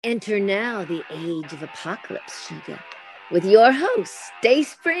Enter now the age of apocalypse, Shiga, with your hosts,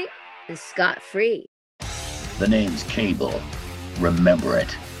 Dayspring and Scott Free. The name's Cable. Remember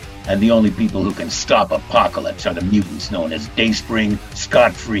it. And the only people who can stop Apocalypse are the mutants known as Dayspring,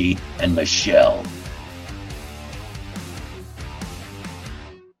 Scott Free, and Michelle.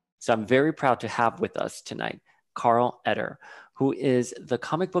 So I'm very proud to have with us tonight Carl Eder, who is the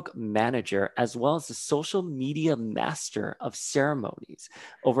comic book manager as well as the social media master of ceremonies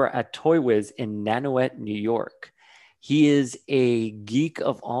over at Toy Wiz in Nanuet, New York. He is a geek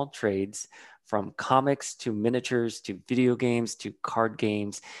of all trades, from comics to miniatures to video games to card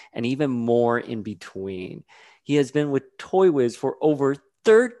games and even more in between. He has been with Toy Wiz for over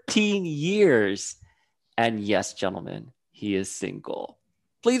 13 years. And yes, gentlemen, he is single.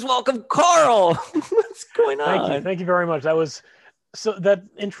 Please welcome Carl. What's going on? Thank you very much. That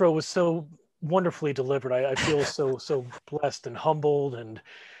intro was so wonderfully delivered. I feel so blessed and humbled, and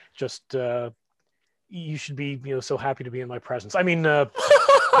just you should be so happy to be in my presence. I mean,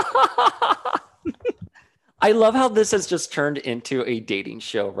 I love how this has just turned into a dating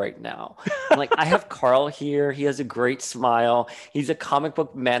show right now. Like, I have Carl here. He has a great smile. He's a comic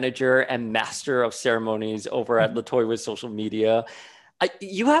book manager and master of ceremonies over at the Toy Wiz social media.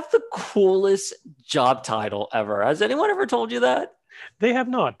 You have the coolest job title ever. Has anyone ever told you that? They have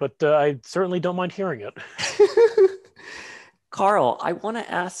not, but I certainly don't mind hearing it. Carl, I want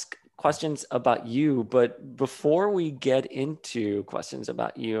to ask questions about you, but before we get into questions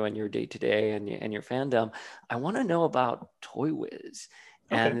about you and your day-to-day and your fandom, I want to know about Toy Wiz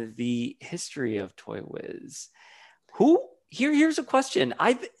and the history of Toy Wiz. Here's a question.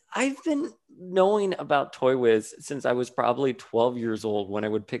 I've been knowing about Toy Wiz since I was probably 12 years old, when I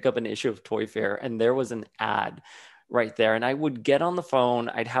would pick up an issue of Toy Fair and there was an ad right there. And I would get on the phone.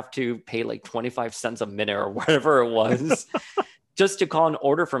 I'd have to pay like 25 cents a minute or whatever it was just to call an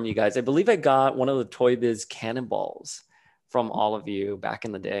order from you guys. I believe I got one of the Toy Biz cannonballs from all of you back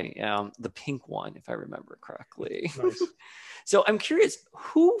in the day. The pink one, if I remember correctly. Nice. So I'm curious,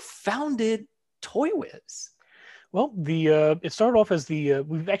 who founded Toy Wiz? Well, it started off as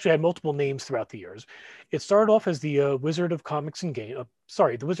we've actually had multiple names throughout the years. It started off as the Wizard of Comics and the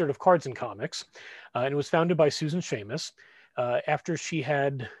Wizard of Cards and Comics, and it was founded by Susan Seamus. After she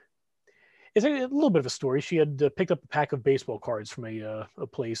had, it's a little bit of a story. She had picked up a pack of baseball cards from a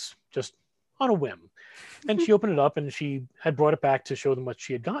place just on a whim, and she opened it up and she had brought it back to show them what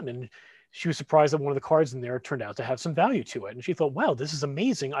she had gotten, and she was surprised that one of the cards in there turned out to have some value to it, and she thought, "Wow, this is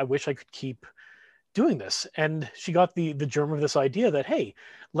amazing! I wish I could keep doing this." And she got the germ of this idea that, hey,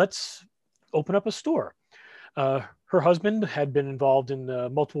 let's open up a store. Her husband had been involved in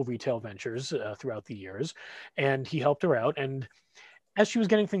multiple retail ventures throughout the years, and he helped her out. And as she was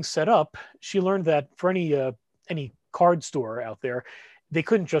getting things set up, she learned that for any card store out there, they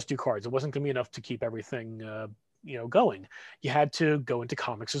couldn't just do cards. It wasn't going to be enough to keep everything going. You had to go into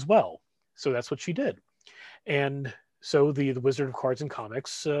comics as well. So that's what she did. And so the Wizard of Cards and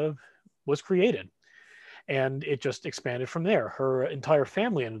Comics was created. And it just expanded from there. Her entire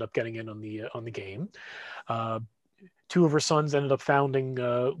family ended up getting in on the game. Two of her sons ended up founding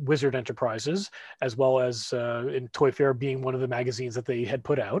Wizard Enterprises, as well as in Toy Fair being one of the magazines that they had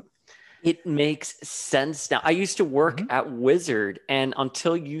put out. It makes sense now. I used to work at Wizard, and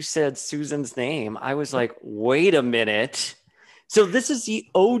until you said Susan's name, I was like, wait a minute. So this is the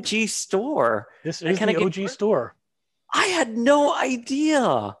OG store. This is the OG store. I had no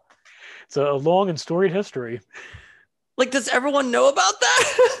idea. It's a long and storied history. Like, does everyone know about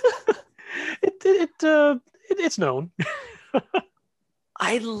that? It's known.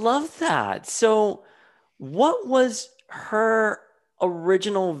 I love that. So what was her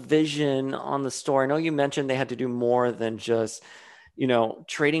original vision on the store? I know you mentioned they had to do more than just,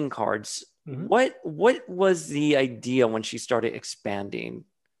 trading cards. Mm-hmm. What was the idea when she started expanding?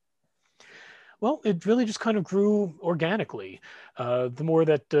 Well, it really just kind of grew organically. The more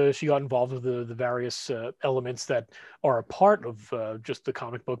that she got involved with the various elements that are a part of just the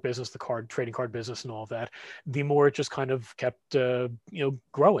comic book business, the trading card business and all of that, the more it just kind of kept,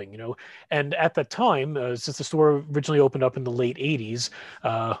 growing, And at that time, since the store originally opened up in the late 80s,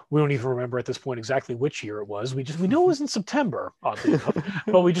 we don't even remember at this point exactly which year it was. We know it was in September, oddly enough,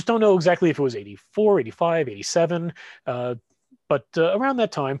 but we just don't know exactly if it was 84, 85, 87. But around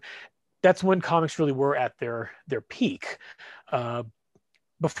that time, that's when comics really were at their peak,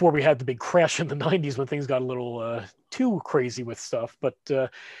 before we had the big crash in the 90s when things got a little too crazy with stuff. But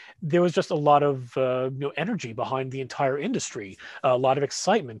there was just a lot of energy behind the entire industry, a lot of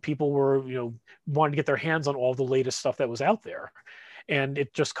excitement. People were wanting to get their hands on all the latest stuff that was out there. and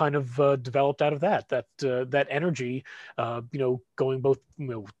it just kind of developed out of that energy, going both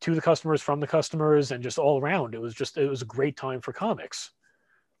to the customers, from the customers, and just all around. It was a great time for comics.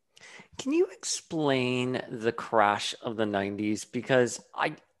 Can you explain the crash of the 90s? Because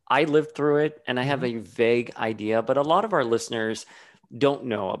I lived through it and I have a vague idea, but a lot of our listeners don't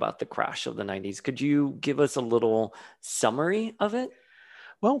know about the crash of the 90s. Could you give us a little summary of it?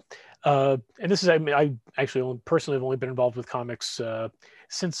 Well, and this is, I actually personally have only been involved with comics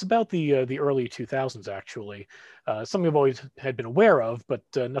since about the early 2000s, actually. Something I've always had been aware of, but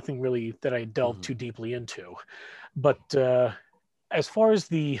nothing really that I delved too deeply into. But as far as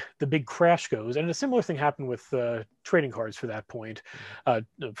the big crash goes, and a similar thing happened with trading cards for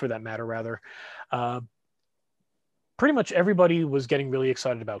that matter, rather. Pretty much everybody was getting really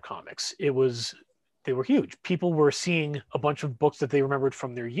excited about comics. They were huge. People were seeing a bunch of books that they remembered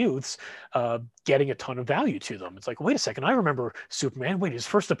from their youths getting a ton of value to them. It's like, wait a second, I remember Superman. Wait, his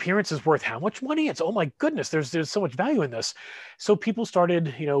first appearance is worth how much money? It's, oh my goodness, there's so much value in this. So people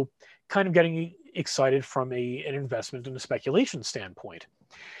started, kind of getting excited from an investment and a speculation standpoint.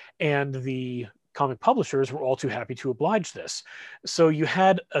 And the comic publishers were all too happy to oblige this. So you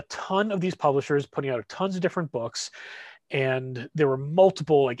had a ton of these publishers putting out tons of different books, and there were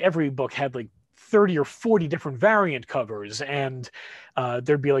multiple, like every book had like 30 or 40 different variant covers, and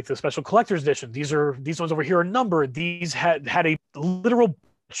there'd be like the special collector's edition. These ones over here are numbered. These had a literal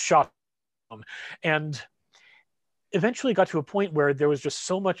shot, and eventually got to a point where there was just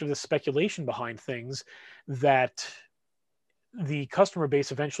so much of the speculation behind things that the customer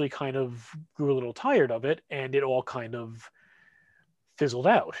base eventually kind of grew a little tired of it, and it all kind of fizzled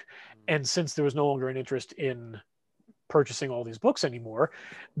out. And since there was no longer an interest in purchasing all these books anymore,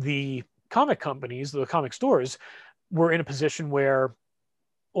 the comic companies, the comic stores, were in a position where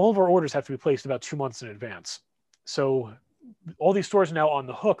all of our orders have to be placed about 2 months in advance. So all these stores are now on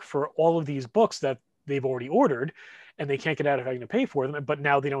the hook for all of these books that they've already ordered, and they can't get out of having to pay for them, but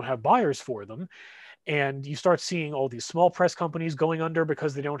now they don't have buyers for them. And you start seeing all these small press companies going under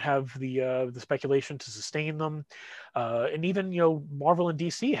because they don't have the speculation to sustain them. And even, Marvel and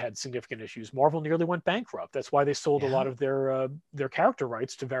DC had significant issues. Marvel nearly went bankrupt. That's why they sold a lot of their character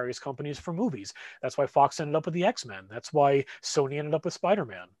rights to various companies for movies. That's why Fox ended up with the X-Men. That's why Sony ended up with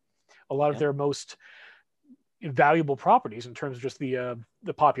Spider-Man. A lot of their most valuable properties in terms of just the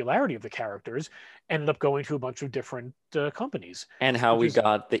popularity of the characters ended up going to a bunch of different companies. And how we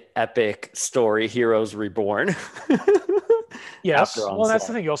got the epic story Heroes Reborn. Yes. Well, that's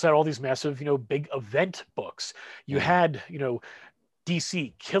the thing. You also had all these massive, big event books. You had,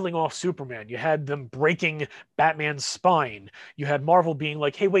 DC killing off Superman. You had them breaking Batman's spine. You had Marvel being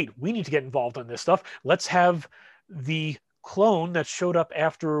like, hey, wait, we need to get involved on this stuff. Let's have the clone that showed up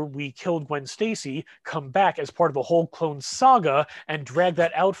after we killed Gwen Stacy come back as part of a whole clone saga and drag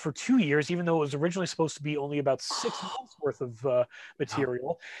that out for 2 years, even though it was originally supposed to be only about 6 months worth of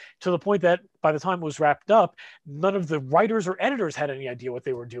material, to the point that by the time it was wrapped up, none of the writers or editors had any idea what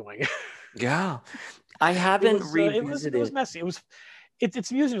they were doing. Yeah. I haven't revisited. It was messy. It's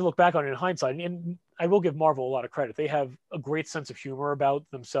amusing to look back on it in hindsight, and I will give Marvel a lot of credit. They have a great sense of humor about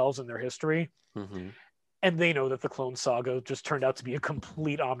themselves and their history. Mm-hmm. And they know that the Clone Saga just turned out to be a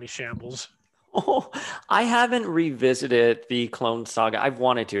complete omnishambles. Oh, I haven't revisited the Clone Saga. I've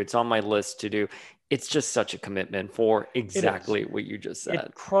wanted to. It's on my list to do. It's just such a commitment for exactly what you just said.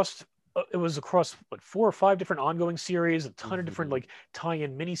 It was across 4 or 5 different ongoing series, a ton of different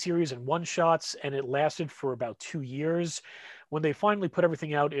tie-in miniseries and one-shots, and it lasted for about 2 years. When they finally put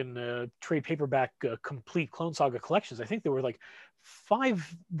everything out in trade paperback complete Clone Saga collections, I think there were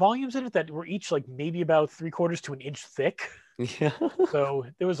 5 volumes in it that were each maybe about 3/4 to an inch thick. Yeah. So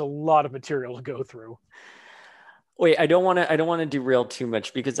there was a lot of material to go through. Wait, I don't want to derail too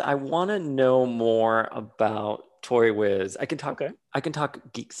much because I want to know more about Toy Wiz. I can talk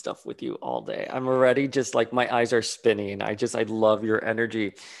geek stuff with you all day. I'm already just my eyes are spinning. I love your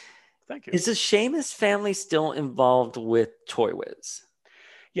energy. Thank you. Is the Shamus family still involved with Toy Wiz?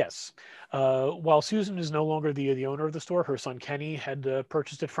 Yes. While Susan is no longer the owner of the store, her son Kenny had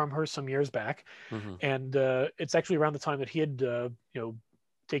purchased it from her some years back, and it's actually around the time that he had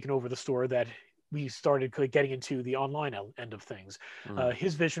taken over the store that we started getting into the online end of things.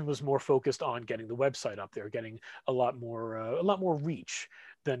 His vision was more focused on getting the website up there, getting a lot more reach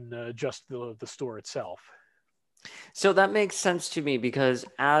than just the store itself. So that makes sense to me because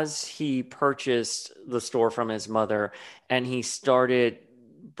as he purchased the store from his mother and he started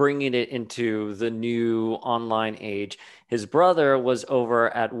bringing it into the new online age, his brother was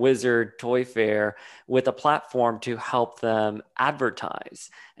over at Wizard Toy Fair with a platform to help them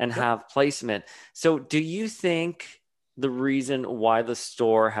advertise and have placement. So do you think the reason why the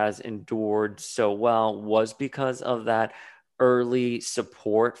store has endured so well was because of that early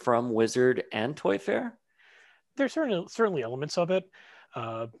support from Wizard and Toy Fair? There's certainly elements of it.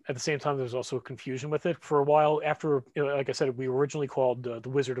 At the same time, there's also confusion with it. For a while, after, like I said, we were originally called the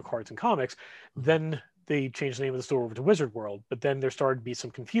Wizard of Cards and Comics. Then they changed the name of the store over to Wizard World. But then there started to be some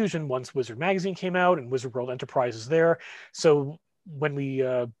confusion once Wizard Magazine came out and Wizard World Enterprises there. So when we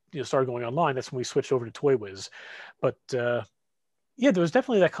started going online, that's when we switched over to Toy Wiz. But yeah, there was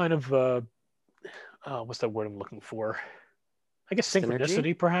definitely that kind of what's that word I'm looking for? I guess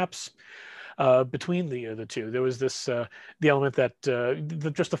synchronicity, perhaps. Between the two, there was this the element that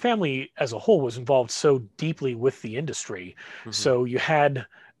just the family as a whole was involved so deeply with the industry. So you had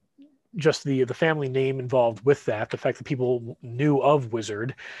just the family name involved with that, the fact that people knew of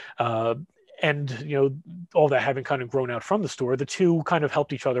Wizard, and all that having kind of grown out from the store, the two kind of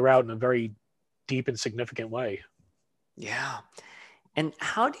helped each other out in a very deep and significant way. Yeah. And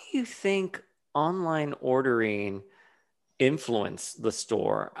how do you think online ordering influence the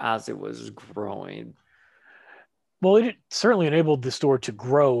store as it was growing? Well, it certainly enabled the store to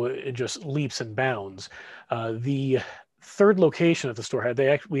grow in just leaps and bounds. The third location that the store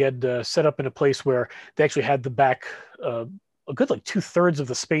had, we had set up in a place where they actually had the back, a good like 2/3 of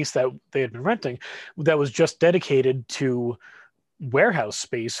the space that they had been renting that was just dedicated to warehouse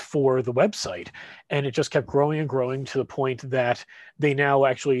space for the website, and it just kept growing and growing to the point that they now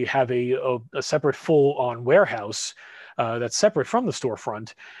actually have a separate full-on warehouse that's separate from the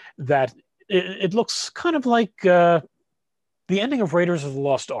storefront, that it looks kind of like the ending of Raiders of the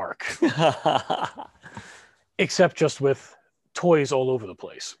Lost Ark, except just with toys all over the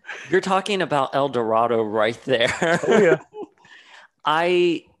place. You're talking about El Dorado right there. Oh yeah.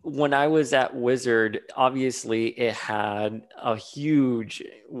 When I was at Wizard, obviously it had a huge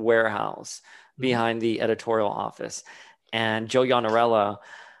warehouse behind the editorial office, and Joe Iannarella,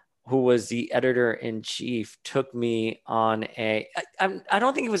 who was the editor-in-chief, took me on I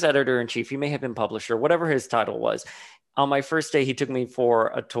don't think he was editor-in-chief. He may have been publisher, whatever his title was. On my first day, he took me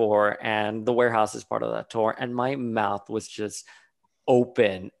for a tour, and the warehouse is part of that tour. And my mouth was just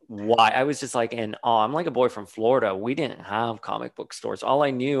open wide. I was just like in awe. I'm like a boy from Florida. We didn't have comic book stores. All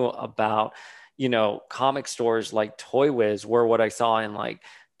I knew about, comic stores like Toy Wiz were what I saw in like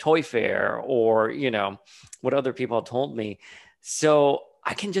Toy Fair or, what other people told me. So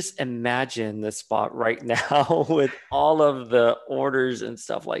I can just imagine the spot right now with all of the orders and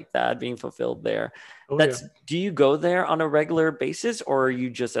stuff like that being fulfilled there. Do you go there on a regular basis, or are you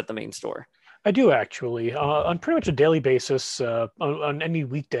just at the main store? I do actually, on pretty much a daily basis, on any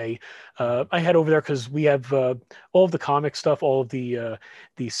weekday. I head over there because we have all of the comic stuff, all of the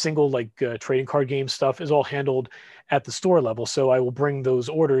single trading card game stuff is all handled at the store level. So I will bring those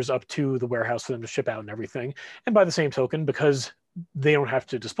orders up to the warehouse for them to ship out and everything. And by the same token, because they don't have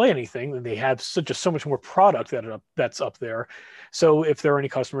to display anything, and they have so much more product that's up there. So if there are any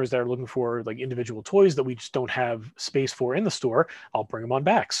customers that are looking for like individual toys that we just don't have space for in the store, I'll bring them on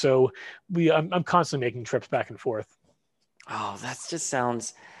back. So I'm constantly making trips back and forth. Oh, that just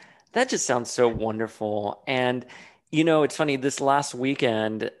sounds so wonderful. And it's funny, this last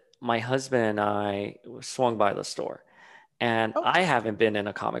weekend, my husband and I swung by the store. And I haven't been in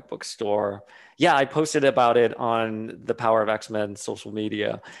a comic book store. Yeah, I posted about it on the Power of X-Men social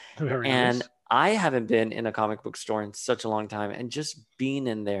media. Very and nice. I haven't been in a comic book store in such a long time. And just being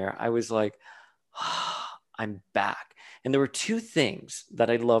in there, I was like, I'm back. And there were two things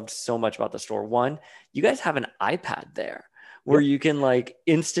that I loved so much about the store. One, you guys have an iPad there where you can like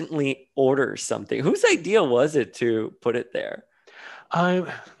instantly order something. Whose idea was it to put it there? I'm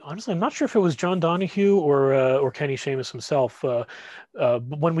not sure if it was John Donahue or Kenny Seamus himself.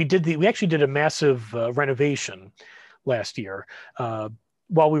 When we actually did a massive renovation last year.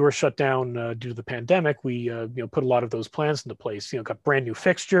 While we were shut down due to the pandemic, we put a lot of those plans into place. Got brand new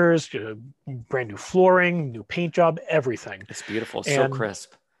fixtures, brand new flooring, new paint job, everything. It's beautiful, so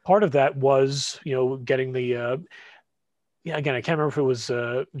crisp. Part of that was getting the. Again, I can't remember if it was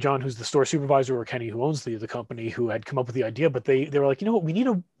John, who's the store supervisor, or Kenny, who owns the company, who had come up with the idea. But they were like, what, we need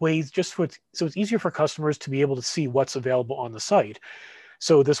a way just so it's easier for customers to be able to see what's available on the site.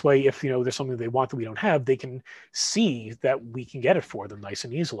 So this way, if there's something they want that we don't have, they can see that we can get it for them nice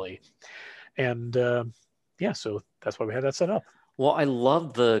and easily. And so that's why we had that set up. Well, I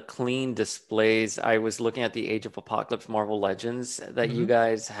love the clean displays. I was looking at the Age of Apocalypse Marvel Legends that you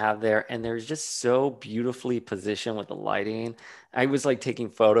guys have there, and they're just so beautifully positioned with the lighting. I was like taking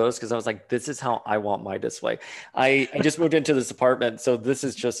photos because I was like, this is how I want my display. I just moved into this apartment, so this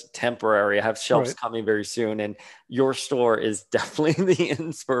is just temporary. I have shelves coming very soon, and your store is definitely the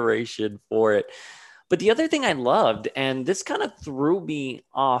inspiration for it. But the other thing I loved, and this kind of threw me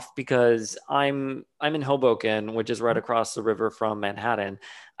off because I'm in Hoboken, which is right across the river from Manhattan.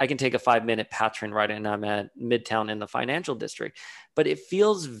 I can take a 5-minute PATH train ride and I'm at Midtown in the financial district. But it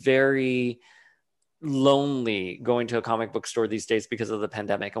feels very lonely going to a comic book store these days because of the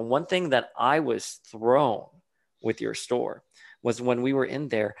pandemic. And one thing that I was thrown with your store was when we were in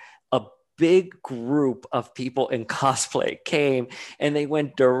there, a big group of people in cosplay came and they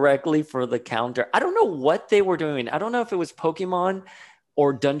went directly for the counter. I don't know what they were doing. I don't know if it was Pokemon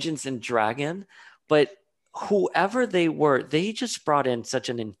or Dungeons and Dragon, but whoever they were, they just brought in such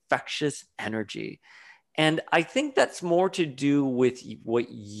an infectious energy. And I think that's more to do with what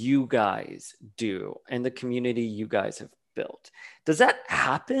you guys do and the community you guys have built. Does that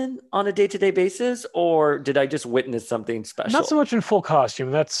happen on a day-to-day basis, or did I just witness something special? Not so much in full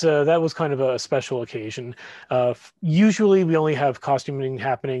costume. That was kind of a special occasion. Usually, we only have costuming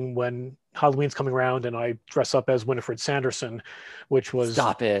happening when Halloween's coming around, and I dress up as Winifred Sanderson, which was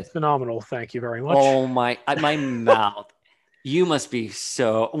Stop it. Phenomenal. Thank you very much. Oh my mouth. You must be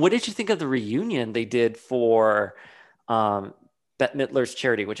so. What did you think of the reunion they did for Bette Midler's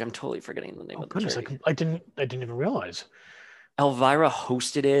charity, which I'm totally forgetting the name of the goodness, charity. I didn't even realize. Elvira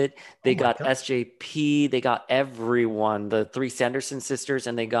hosted it. They got God. SJP. They got everyone, the 3 Sanderson sisters,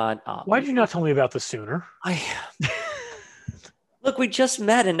 and they got. Why did you not tell me about this sooner? Look, we just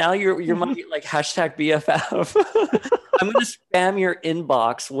met, and now you're my like hashtag BFF. I'm gonna spam your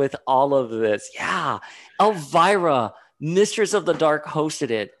inbox with all of this. Yeah, Elvira, Mistress of the Dark, hosted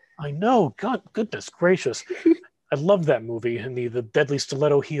it. I know. God, goodness gracious. I love that movie and the Deadly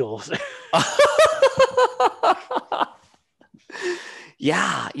Stiletto Heels.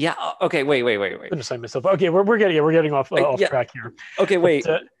 Yeah. Okay, wait. Goodness, I missed up. Okay, we're getting off track here. Okay, wait.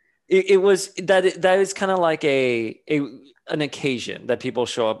 It was that is kind of like an occasion that people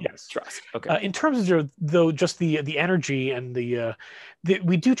show up. Yes. Dressed. Okay. In terms of though, just the energy and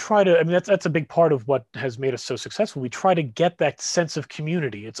we do try to. I mean, that's a big part of what has made us so successful. We try to get that sense of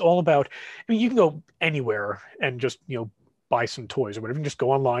community. It's all about. I mean, you can go anywhere and just buy some toys or whatever. You can just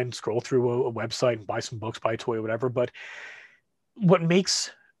go online, scroll through a website, and buy some books, buy a toy, or whatever. But what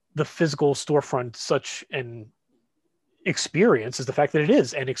makes the physical storefront such an experience is the fact that it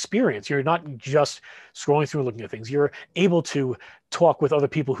is an experience. You're not just scrolling through and looking at things. You're able to talk with other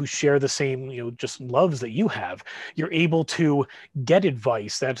people who share the same, just loves that you have. You're able to get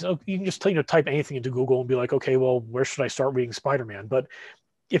advice that you can just type anything into Google and be like, okay, well, where should I start reading Spider-Man? But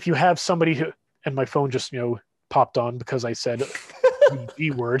if you have somebody who, and my phone just, popped on because I said the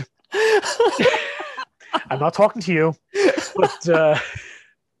B word. I'm not talking to you, but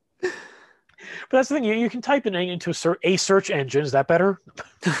that's the thing. You can type it into a search engine. Is that better?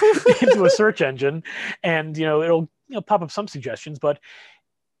 Into a search engine, and it'll pop up some suggestions. But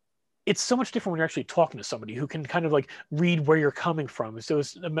it's so much different when you're actually talking to somebody who can kind of like read where you're coming from. So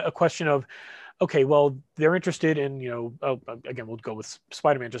it's a question of, okay, well, they're interested in again, we'll go with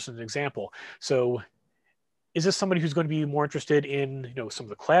Spider-Man just as an example. So is this somebody who's going to be more interested in some of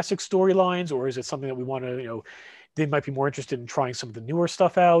the classic storylines, or is it something that we want to they might be more interested in trying some of the newer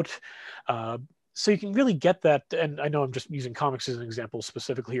stuff out? So you can really get that. And I know I'm just using comics as an example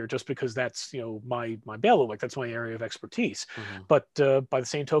specifically here, just because that's my bailiwick, that's my area of expertise. Mm-hmm. But by the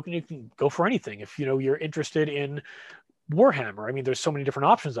same token, you can go for anything. If you're interested in Warhammer, I mean, there's so many different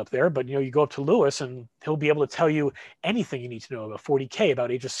options up there, but you go up to Lewis and he'll be able to tell you anything you need to know about 40K,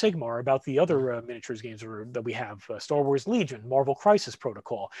 about Age of Sigmar, about the other miniatures games that we have, Star Wars Legion, Marvel Crisis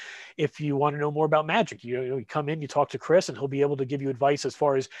Protocol. If you want to know more about Magic, you come in, you talk to Chris, and he'll be able to give you advice as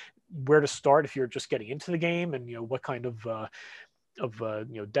far as where to start if you're just getting into the game, and what kind of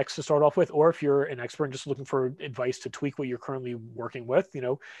decks to start off with, or if you're an expert and just looking for advice to tweak what you're currently working with,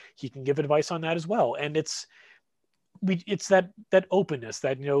 he can give advice on that as well. And it's that openness,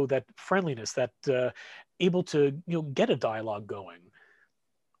 that that friendliness, that able to get a dialogue going.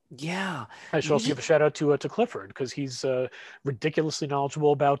 Yeah, I should also give a shout out to Clifford, because he's ridiculously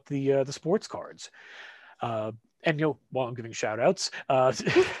knowledgeable about the sports cards. And while I'm giving shout outs,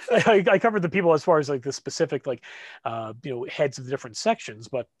 I covered the people as far as like the specific heads of the different sections.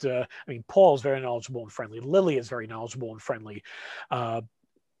 But I mean, Paul's very knowledgeable and friendly. Lily is very knowledgeable and friendly.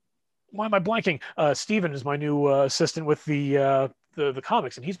 Why am I blanking? Steven is my new assistant with the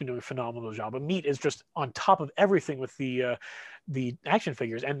comics, and he's been doing a phenomenal job. And Meat is just on top of everything with the action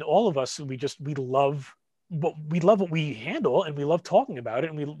figures. And all of us, we love what we handle, and we love talking about it,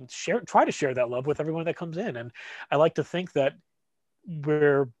 and we try to share that love with everyone that comes in. And I like to think that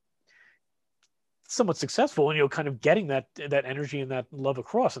we're somewhat successful in kind of getting that energy and that love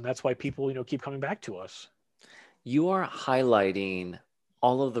across, and that's why people keep coming back to us. You are highlighting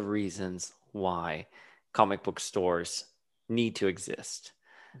all of the reasons why comic book stores need to exist.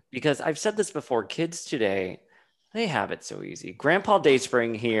 Because I've said this before, kids today, they have it so easy. Grandpa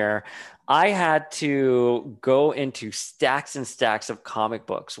Dayspring here, I had to go into stacks and stacks of comic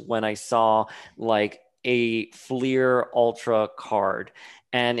books when I saw like a Fleer Ultra card.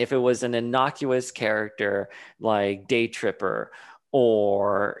 And if it was an innocuous character like Day Tripper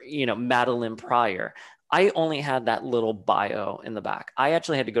or, Madeline Pryor, I only had that little bio in the back. I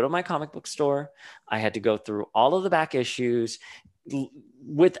actually had to go to my comic book store. I had to go through all of the back issues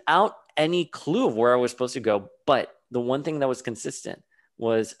without any clue of where I was supposed to go. But the one thing that was consistent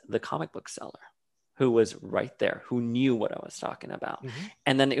was the comic book seller who was right there, who knew what I was talking about. Mm-hmm.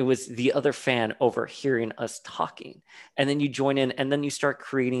 And then it was the other fan overhearing us talking. And then you join in and then you start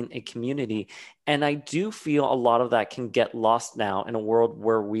creating a community. And I do feel a lot of that can get lost now in a world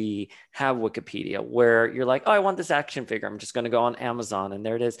where we have Wikipedia, where you're like, oh, I want this action figure. I'm just going to go on Amazon and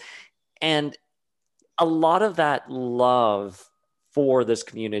there it is. And a lot of that love for this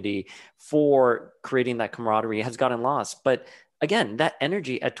community, for creating that camaraderie has gotten lost. But again, that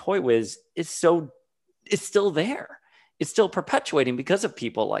energy at Toy Wiz is still there. It's still perpetuating because of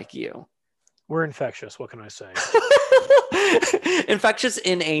people like you. We're infectious. What can I say? Infectious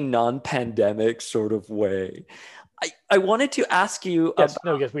in a non-pandemic sort of way. I wanted to ask you. Yes,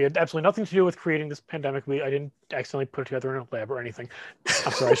 we had absolutely nothing to do with creating this pandemic. I didn't accidentally put it together in a lab or anything.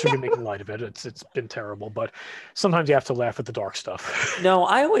 I'm sorry, I shouldn't be making light of it. It's been terrible, but sometimes you have to laugh at the dark stuff. No,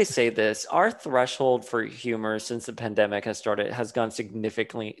 I always say this: our threshold for humor since the pandemic has started has gone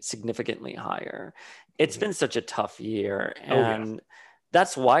significantly higher. It's been such a tough year, and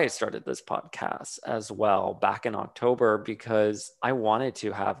that's why I started this podcast as well back in October, because I wanted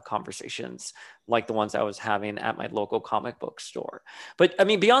to have conversations like the ones I was having at my local comic book store. But I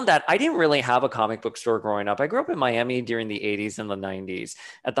mean, beyond that, I didn't really have a comic book store growing up. I grew up in Miami during the 80s and the 90s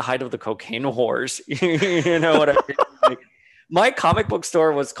at the height of the cocaine wars. You know what I mean? Like, my comic book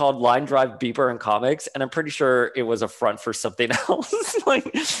store was called Line Drive Beeper and Comics, and I'm pretty sure it was a front for something else.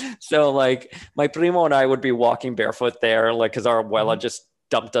 So my primo and I would be walking barefoot there, because our abuela just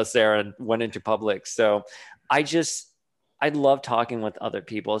dumped us there and went into public. So I love talking with other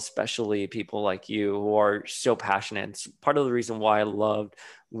people, especially people like you who are so passionate. It's part of the reason why I loved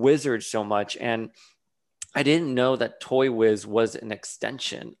Wizards so much. And I didn't know that Toy Wiz was an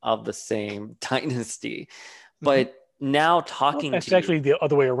extension of the same dynasty, but now talking it's actually the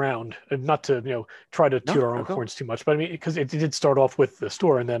other way around. Not to try to toot our own horns too much, but I mean, because it did start off with the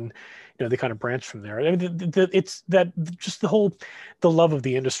store, and then they kind of branched from there. I mean, it's that just the love of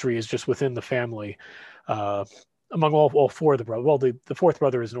the industry is just within the family, among all four of the brothers. Well, the fourth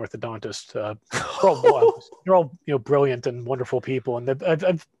brother is an orthodontist. They're all brilliant and wonderful people, and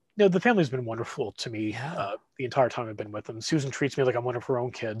the family's been wonderful to me the entire time I've been with them. Susan treats me like I'm one of her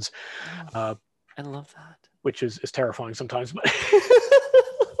own kids. I love that. Which is terrifying sometimes, but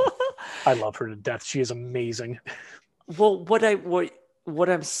I love her to death. She is amazing. Well, what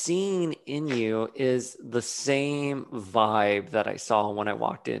I'm seeing in you is the same vibe that I saw when I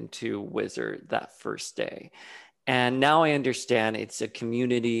walked into Wizard that first day. And now I understand it's a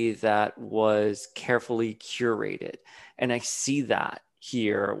community that was carefully curated. And I see that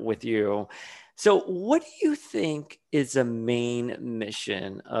here with you. So what do you think is the main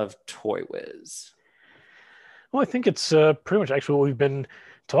mission of Toy Wiz? Well, I think it's pretty much actually what we've been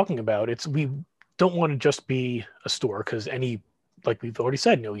talking about. We don't want to just be a store, because like we've already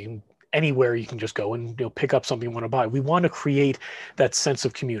said, anywhere you can just go and pick up something you want to buy. We want to create that sense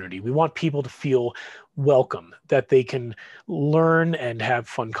of community. We want people to feel welcome, that they can learn and have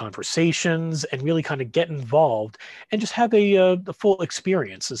fun conversations and really kind of get involved and just have a full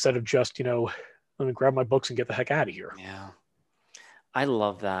experience instead of just let me grab my books and get the heck out of here. Yeah, I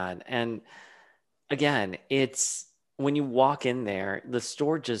love that. And again, it's when you walk in there, the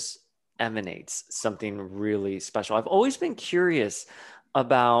store just emanates something really special. I've always been curious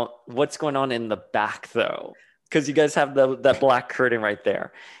about what's going on in the back, though, because you guys have that black curtain right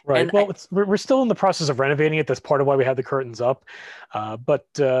there. Right. And well, we're still in the process of renovating it. That's part of why we have the curtains up. But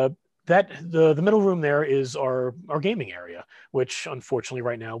the middle room there is our gaming area, which unfortunately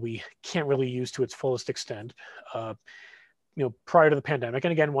right now we can't really use to its fullest extent. Prior to the pandemic,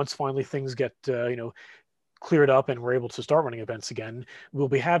 and again, once finally things get cleared up and we're able to start running events again, we'll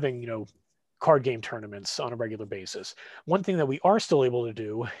be having card game tournaments on a regular basis. One thing that we are still able to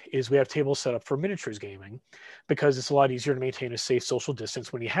do is we have tables set up for miniatures gaming, because it's a lot easier to maintain a safe social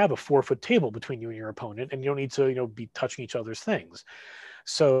distance when you have a 4-foot table between you and your opponent, and you don't need to be touching each other's things.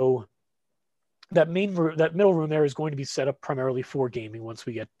 So that middle room there is going to be set up primarily for gaming once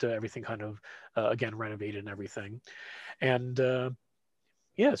we get everything kind of again renovated and everything. And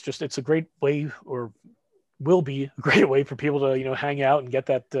yeah, it's a great way, or will be a great way for people to hang out and get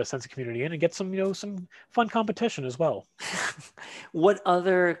that sense of community in, and get some fun competition as well. What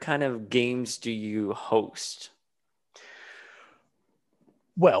other kind of games do you host?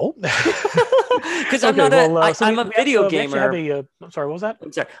 Well, because I'm okay, not a well, so I'm a video we actually have gamer. I'm sorry, what was that?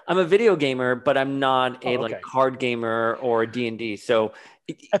 I'm sorry, I'm a video gamer, but I'm not a Oh, like okay. card gamer or D&D. So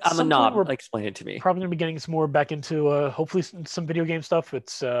At I'm a some point, knob. we're Explain it to me. probably going to be getting some more back into hopefully some video game stuff.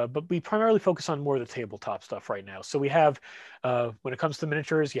 But we primarily focus on more of the tabletop stuff right now. So we have, when it comes to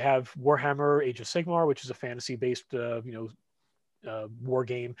miniatures, you have Warhammer Age of Sigmar, which is a fantasy based war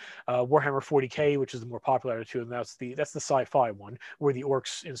game, Warhammer 40K, which is the more popular of the two, and that's the sci-fi one, where the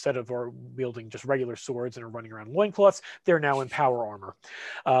orcs, instead of are wielding just regular swords and are running around loincloths, they're now in power armor.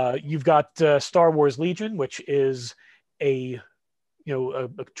 You've got Star Wars Legion, which is a a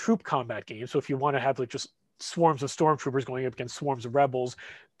troop combat game. So if you want to have like just swarms of stormtroopers going up against swarms of rebels,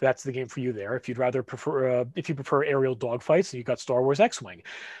 that's the game for you there. If you'd rather prefer, if you prefer aerial dogfights, you've got Star Wars X-Wing.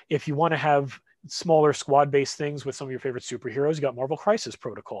 If you want to have smaller squad-based things with some of your favorite superheroes, you got Marvel Crisis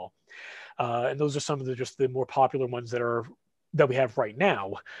Protocol. And those are some of the more popular ones that we have right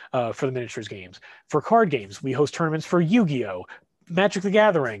now for the miniatures games. For card games, we host tournaments for Yu-Gi-Oh, Magic the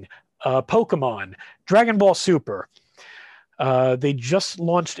Gathering, Pokemon, Dragon Ball Super. They just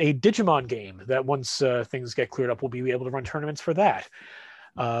launched a Digimon game that once things get cleared up, we'll be able to run tournaments for that.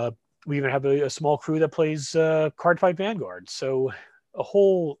 We even have a small crew that plays Cardfight Vanguard. So a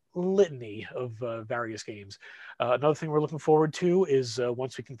whole litany of various games. Another thing we're looking forward to is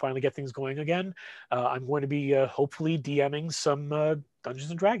once we can finally get things going again, I'm going to be hopefully DMing some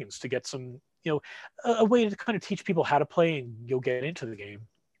Dungeons and Dragons to get some, a way to kind of teach people how to play and you'll get into the game.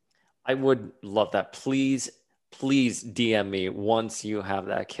 I would love that. Please DM me once you have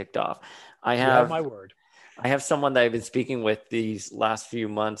that kicked off. You have my word. I have someone that I've been speaking with these last few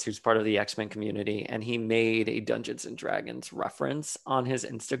months who's part of the X-Men community, and he made a Dungeons and Dragons reference on his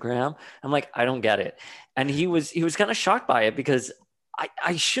Instagram. I'm like, I don't get it. And he was kind of shocked by it because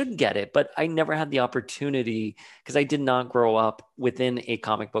I should get it, but I never had the opportunity because I did not grow up within a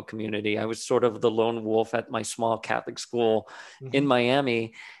comic book community. I was sort of the lone wolf at my small Catholic school in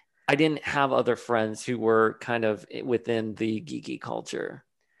Miami. I didn't have other friends who were kind of within the geeky culture.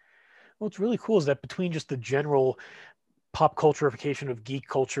 What's really cool is that between just the general pop cultureification of geek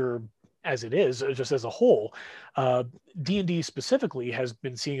culture as it is, just as a whole, D&D specifically has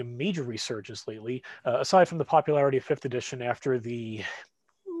been seeing a major resurgence lately, aside from the popularity of 5th edition after the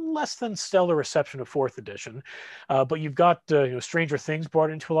less than stellar reception of 4th edition, but you've got Stranger Things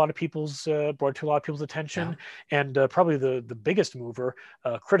brought to a lot of people's attention, and probably the biggest mover,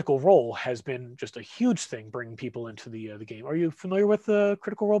 Critical Role, has been just a huge thing bringing people into the game. Are you familiar with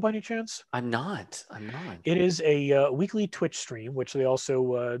Critical Role by any chance? I'm not. It is a weekly Twitch stream, which they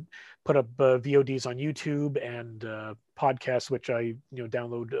also put up VODs on YouTube and podcasts, which I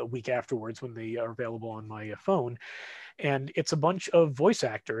download a week afterwards when they are available on my phone. And it's a bunch of voice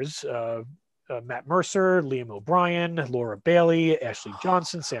actors, Matt Mercer, Liam O'Brien, Laura Bailey, Ashley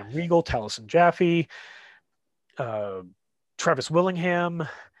Johnson, Sam Riegel, Taliesin Jaffe, Travis Willingham,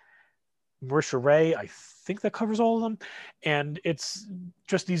 Marisha Ray. I think that covers all of them. And it's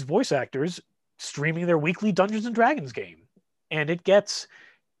just these voice actors streaming their weekly Dungeons and Dragons game. And it gets...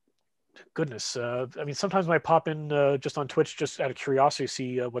 goodness, I mean, sometimes when I pop in just on Twitch, just out of curiosity, to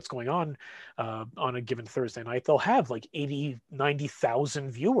see what's going on a given Thursday night, they'll have like 80,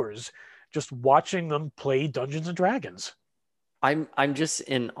 90,000 viewers just watching them play Dungeons and Dragons. I'm just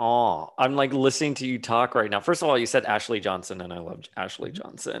in awe. I'm like listening to you talk right now. First of all, you said Ashley Johnson, and I love Ashley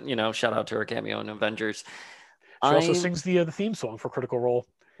Johnson. Shout out to her cameo in Avengers. She also sings the theme song for Critical Role.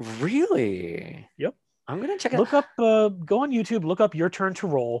 Really? Yep. I'm gonna check it. Look up, go on YouTube, look up Your Turn to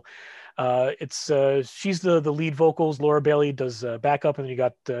Roll. She's the lead vocals. Laura Bailey does backup, and then you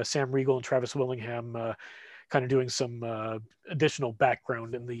got Sam Riegel and Travis Willingham kind of doing some additional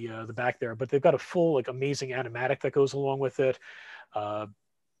background in the back there. But they've got a full amazing animatic that goes along with it,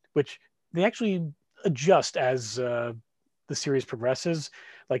 which they actually adjust as the series progresses.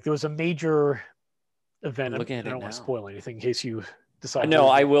 Like there was a major event. I don't want to spoil anything in case you decide. No,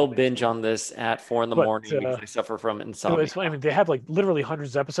 I will binge on this at 4 a.m. because I suffer from insomnia. I mean, they have literally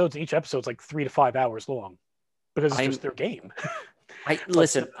hundreds of episodes, and each episode's 3 to 5 hours long because it's just their game.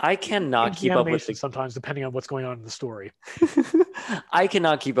 Listen, I cannot keep up with sometimes depending on what's going on in the story. I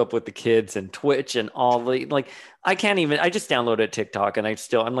cannot keep up with the kids and Twitch and all the I can't even. I just downloaded TikTok and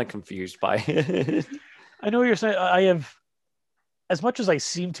I'm confused by it. I know what you're saying. I have, as much as I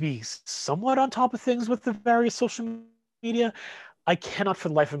seem to be somewhat on top of things with the various social media, I cannot for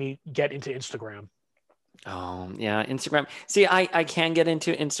the life of me get into Instagram. Oh, yeah, Instagram. See, I can get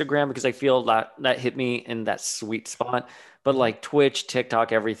into Instagram because I feel that hit me in that sweet spot. But Mhm. like Twitch,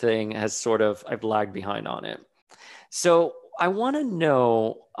 TikTok, everything has sort of I've lagged behind on it. So I want to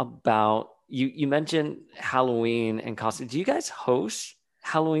know about you. You mentioned Halloween and costume. Do you guys host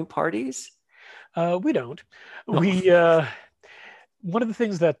Halloween parties? We don't. Oh, We one of the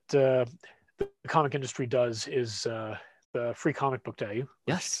things that the comic industry does is the Free Comic Book Day, which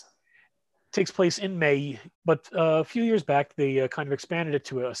yes. takes place in May. But a few years back, they kind of expanded it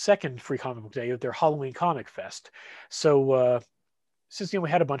to a second Free Comic Book Day, their Halloween Comic Fest. So since we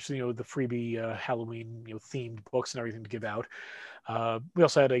had a bunch of the freebie Halloween themed books and everything to give out, we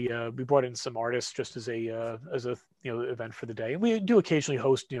also had we brought in some artists just as a event for the day. And we do occasionally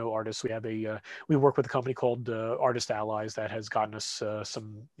host artists. We have we work with a company called Artist Allies that has gotten us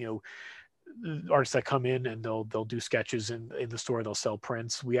some artists that come in and they'll do sketches in the store. They'll sell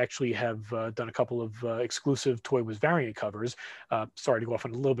prints. We actually have done a couple of exclusive Toy Wiz variant covers. Sorry to go off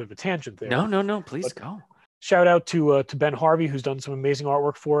on a little bit of a tangent there, No. Please but go. shout out to Ben Harvey, who's done some amazing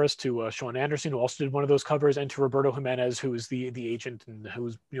artwork for us, to Sean Anderson, who also did one of those covers, and to Roberto Jimenez, who is the agent and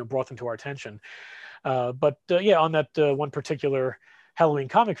who's brought them to our attention. But yeah, on that one particular Halloween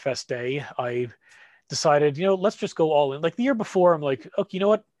Comic Fest day, I decided, let's just go all in. Like the year before, I'm like, okay, you know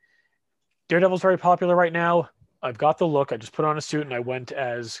what? Daredevil's very popular right now. I've got the look. I just put on a suit and I went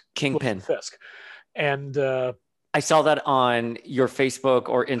as Kingpin. Fisk. And I saw that on your Facebook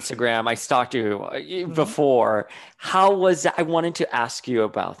or Instagram. I stalked you before. How was that? I wanted to ask you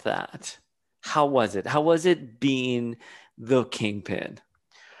about that. How was it? How was it being the Kingpin?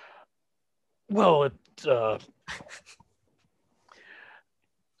 well, it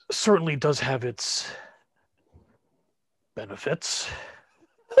certainly does have its benefits,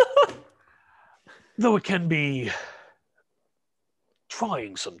 though it can be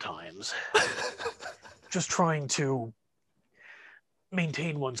trying sometimes. Just trying to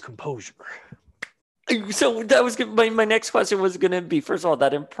maintain one's composure. So that was my next question was going to be, first of all,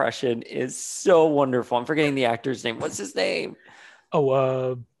 that impression is so wonderful. I'm forgetting the actor's name. What's his name?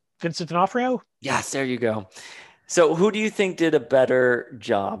 Oh, Vincent D'Onofrio? Yes, there you go. So who do you think did a better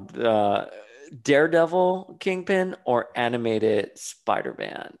job? Daredevil Kingpin or animated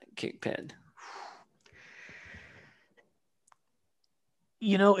Spider-Man Kingpin?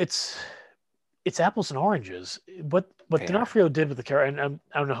 It's apples and oranges. What Fair. D'Onofrio did with the character, and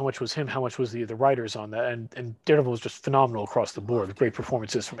I don't know how much was him, how much was the writers on that, and Daredevil was just phenomenal across the board. Great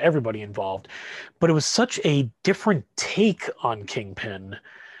performances from everybody involved, but it was such a different take on Kingpin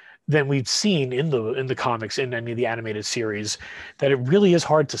than we've seen in the comics in any of the animated series that it really is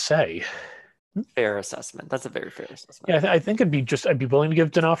hard to say. Fair assessment. That's a very fair assessment. Yeah, I think I'd be willing to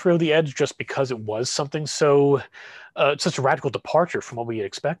give D'Onofrio the edge just because it was something so such a radical departure from what we had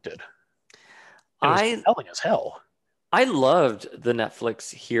expected. It was compelling as hell. I loved the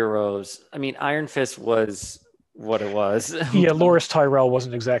Netflix heroes. I mean, Iron Fist was what it was. Yeah, Loris Tyrell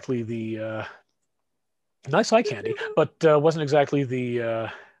wasn't exactly the nice eye candy, but wasn't exactly the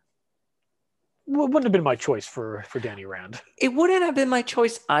wouldn't have been my choice for Danny Rand. It wouldn't have been my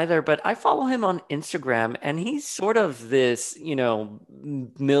choice either, but I follow him on Instagram and he's sort of this,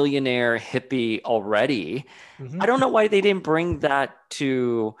 millionaire hippie already. Mm-hmm. I don't know why they didn't bring that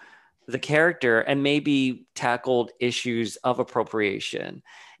to the character and maybe tackled issues of appropriation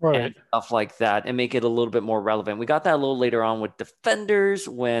and stuff like that and make it a little bit more relevant. We got that a little later on with Defenders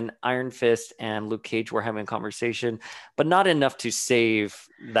when Iron Fist and Luke Cage were having a conversation, but not enough to save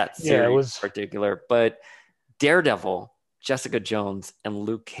that series in particular. But Daredevil, Jessica Jones, and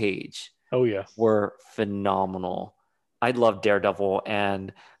Luke Cage were phenomenal. I love Daredevil,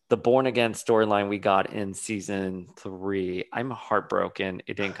 and the Born Again storyline we got in season 3, I'm heartbroken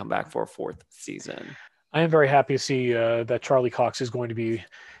it didn't come back for a 4th season. I am very happy to see that Charlie Cox is going to be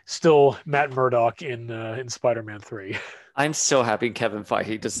still Matt Murdock in Spider-Man 3. I'm so happy Kevin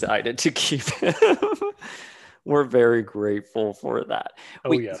Feige decided to keep him. We're very grateful for that.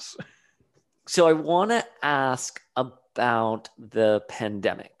 Yes. So I want to ask about the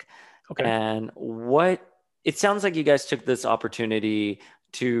pandemic. Okay. And it sounds like you guys took this opportunity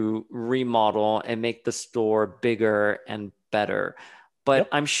to remodel and make the store bigger and better. But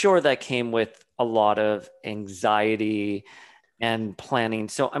I'm sure that came with a lot of anxiety and planning.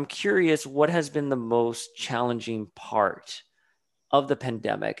 So I'm curious, what has been the most challenging part of the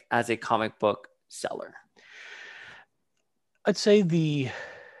pandemic as a comic book seller? I'd say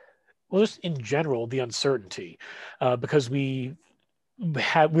just in general, the uncertainty, because we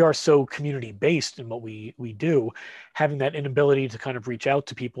are so community based in what we do, having that inability to kind of reach out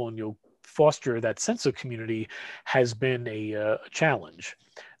to people and foster that sense of community has been a challenge.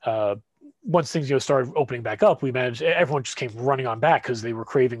 once things started opening back up, everyone just came running on back because they were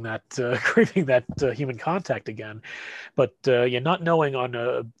craving that human contact again. But not knowing on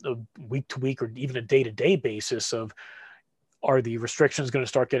a week to week or even a day to day basis of, are the restrictions going to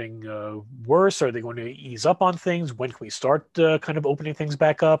start getting worse? Are they going to ease up on things? When can we start kind of opening things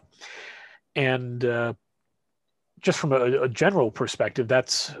back up? And just from a general perspective,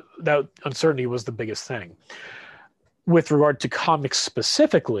 that uncertainty was the biggest thing. With regard to comics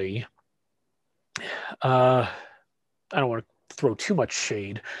specifically, I don't want to throw too much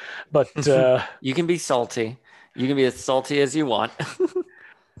shade, but you can be salty. You can be as salty as you want.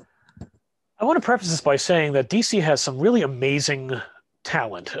 I want to preface this by saying that DC has some really amazing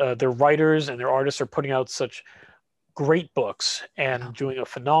talent. Their writers and their artists are putting out such great books and doing a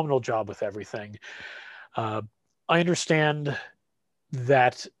phenomenal job with everything. I understand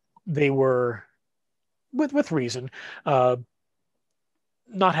that they were, with reason,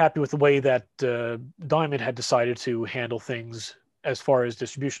 not happy with the way that Diamond had decided to handle things as far as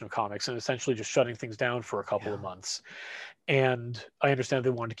distribution of comics, and essentially just shutting things down for a couple of months. And I understand they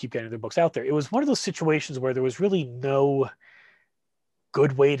wanted to keep getting their books out there. It was one of those situations where there was really no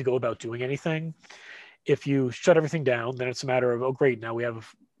good way to go about doing anything. If you shut everything down, then it's a matter of, oh, great, now we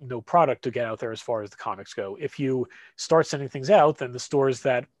have no product to get out there as far as the comics go. If you start sending things out, then the stores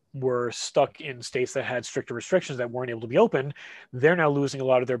that were stuck in states that had stricter restrictions that weren't able to be open, they're now losing a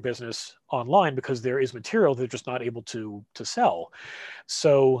lot of their business online because there is material they're just not able to sell.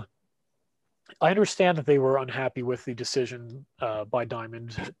 So I understand that they were unhappy with the decision by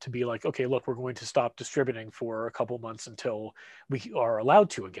Diamond to be like, okay, look, we're going to stop distributing for a couple months until we are allowed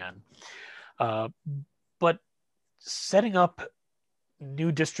to again. But setting up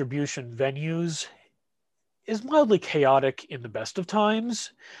new distribution venues is mildly chaotic in the best of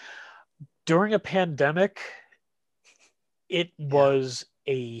times. During a pandemic, it was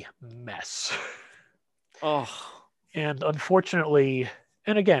a mess. Oh. And unfortunately,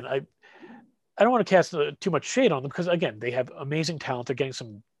 and again, I don't want to cast too much shade on them because, again, they have amazing talent. They're getting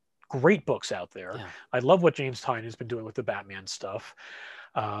some great books out there. Yeah. I love what James Tynion has been doing with the Batman stuff.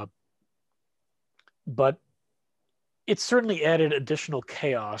 But it's certainly added additional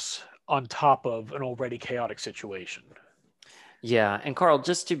chaos on top of an already chaotic situation. Yeah. And Carl,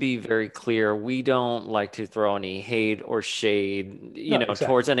 just to be very clear, we don't like to throw any hate or shade, exactly,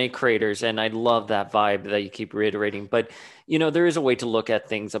 towards any creators. And I love that vibe that you keep reiterating. But, there is a way to look at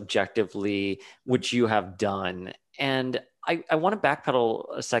things objectively, which you have done. And I want to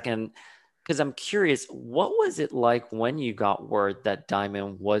backpedal a second because I'm curious, what was it like when you got word that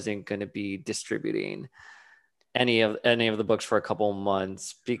Diamond wasn't going to be distributing any of the books for a couple of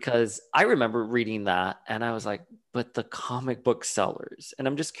months? Because I remember reading that and I was like, but the comic book sellers. And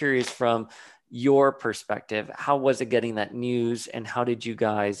I'm just curious from your perspective, how was it getting that news and how did you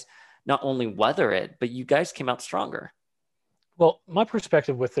guys not only weather it, but you guys came out stronger? Well, my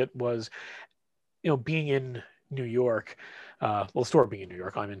perspective with it was, being in New York, the store being in New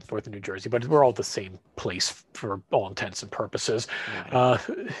York, I'm in Northern New Jersey, but we're all the same place for all intents and purposes. Yeah.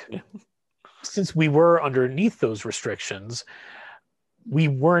 Since we were underneath those restrictions, we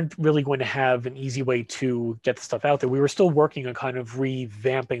weren't really going to have an easy way to get the stuff out there. We were still working on kind of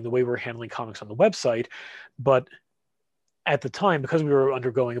revamping the way we were handling comics on the website. But at the time, because we were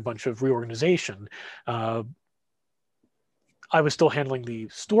undergoing a bunch of reorganization, I was still handling the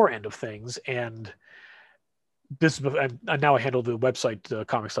store end of things. And now I handle the website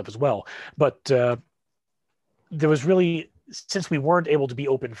comic stuff as well. But there was really, since we weren't able to be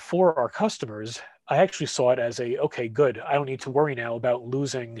open for our customers, I actually saw it as okay, good. I don't need to worry now about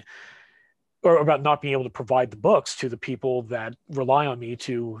losing or about not being able to provide the books to the people that rely on me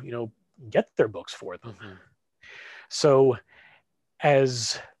to, get their books for them. Mm-hmm. So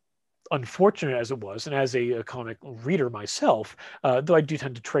as unfortunate as it was, and as a comic reader myself, though I do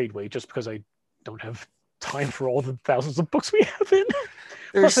tend to trade weight just because I don't have time for all the thousands of books we have in.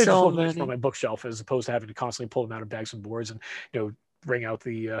 There's Plus, so I many just on my bookshelf as opposed to having to constantly pull them out of bags and boards and bring out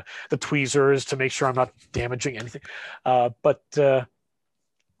the tweezers to make sure I'm not damaging anything. But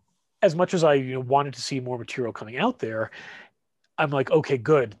as much as I wanted to see more material coming out there, I'm like, okay,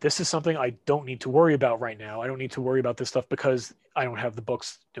 good. This is something I don't need to worry about right now. I don't need to worry about this stuff because I don't have the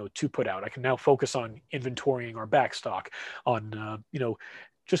books to put out. I can now focus on inventorying our back stock, on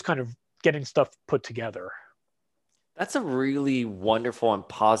just kind of getting stuff put together. That's a really wonderful and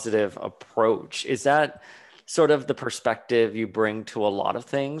positive approach. Is that sort of the perspective you bring to a lot of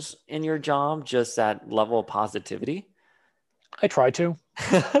things in your job, just that level of positivity? I try to.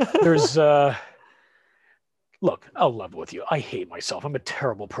 There's, look, I'll level with you. I hate myself. I'm a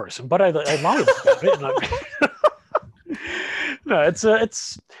terrible person, but I lie about it. No,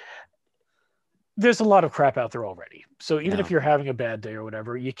 it's there's a lot of crap out there already. So even Yeah. if you're having a bad day or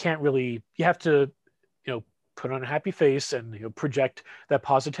whatever, you can't really, you have to, put on a happy face and, project that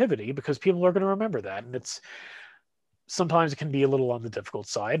positivity, because people are going to remember that. And it's, sometimes it can be a little on the difficult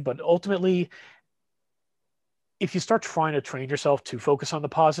side, but ultimately, if you start trying to train yourself to focus on the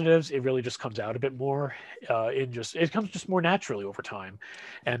positives, it really just comes out a bit more. It comes just more naturally over time,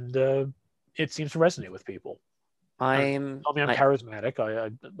 and it seems to resonate with people. I'm Tell me I'm I charismatic.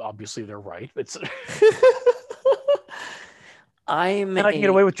 I obviously they're right. It's I'm and I can get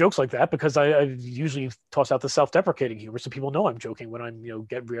a away with jokes like that because I usually toss out the self-deprecating humor, so people know I'm joking when I'm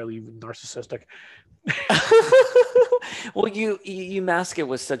get really narcissistic. well, you mask it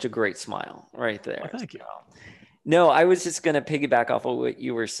with such a great smile right Well, there. thank you. So, no, I was just going to piggyback off of what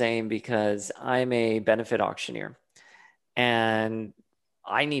you were saying because I'm a benefit auctioneer and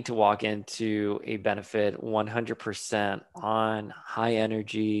I need to walk into a benefit 100% on high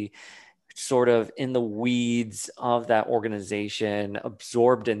energy, sort of in the weeds of that organization,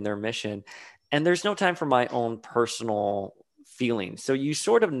 absorbed in their mission. And there's no time for my own personal feelings. So you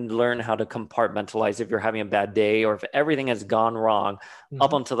sort of learn how to compartmentalize if you're having a bad day or if everything has gone wrong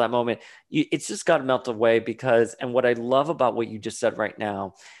up Mhm. until that moment. It's just got to melt away because, and what I love about what you just said right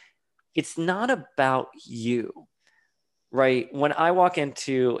now, it's not about you. Right. When I walk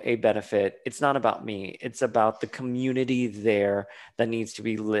into a benefit, it's not about me. It's about the community there that needs to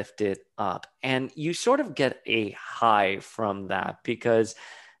be lifted up. And you sort of get a high from that because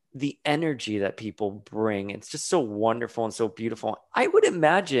the energy that people bring, it's just so wonderful and so beautiful. I would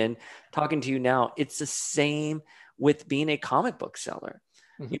imagine talking to you now, it's the same with being a comic book seller.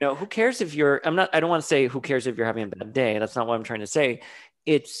 Mhm. Who cares if I don't want to say who cares if you're having a bad day. That's not what I'm trying to say.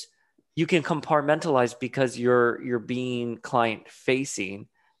 It's you can compartmentalize because you're being client facing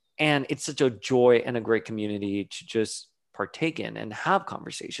and it's such a joy and a great community to just partake in and have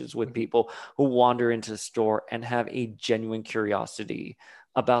conversations with Mhm. people who wander into the store and have a genuine curiosity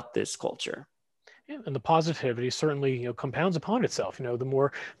about this culture. Yeah, and the positivity certainly compounds upon itself. The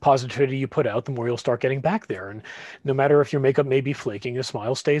more positivity you put out, the more you'll start getting back there. And no matter if your makeup may be flaking, a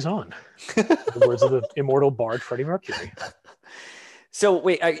smile stays on. In the words of the immortal bard Freddie Mercury. So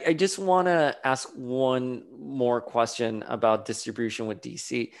wait, I just want to ask one more question about distribution with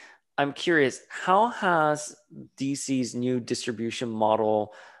DC. I'm curious, how has DC's new distribution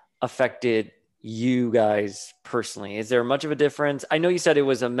model affected you guys personally? Is there much of a difference? I know you said it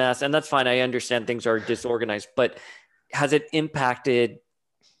was a mess, and that's fine. I understand things are disorganized, but has it impacted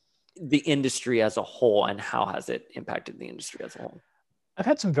the industry as a whole, and how has it impacted the industry as a whole? I've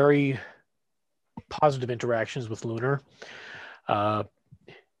had some very positive interactions with Lunar. Uh,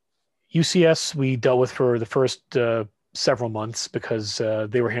 UCS we dealt with for the first several months because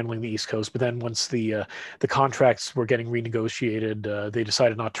they were handling the East Coast. But then once the contracts were getting renegotiated, they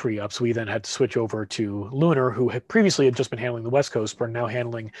decided not to re-up. So we then had to switch over to Lunar, who had previously just been handling the West Coast, but are now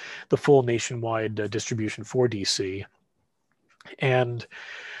handling the full nationwide distribution for DC. And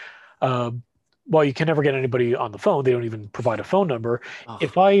uh, while you can never get anybody on the phone, they don't even provide a phone number. Oh,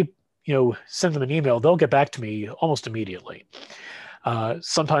 If I send them an email, they'll get back to me almost immediately.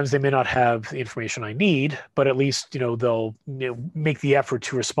 Sometimes they may not have the information I need, but at least they'll make the effort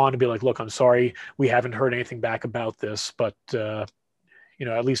to respond and be like, "Look, I'm sorry, we haven't heard anything back about this, but at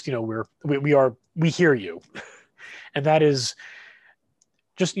least we hear you," and that is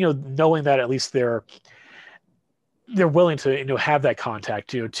just knowing that at least they're willing to have that contact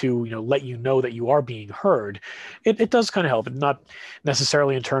to let you know that you are being heard. It does kind of help, not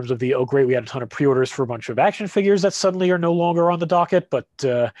necessarily in terms of the, oh great, we had a ton of pre-orders for a bunch of action figures that suddenly are no longer on the docket, but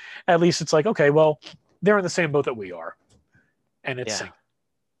at least it's like, okay, well, they're in the same boat that we are, and it's yeah. sync.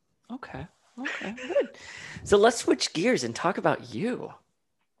 Okay. Good. So let's switch gears and talk about you.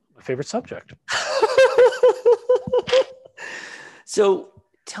 My favorite subject. So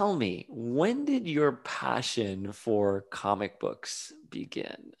tell me, when did your passion for comic books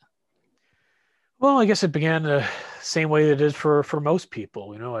begin? Well, I guess it began the same way that it is for most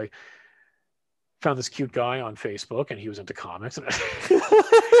people. I found this cute guy on Facebook, and he was into comics. And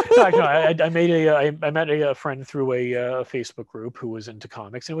I met a friend through a Facebook group who was into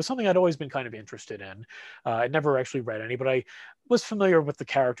comics, and it was something I'd always been kind of interested in. I'd never actually read any, but I was familiar with the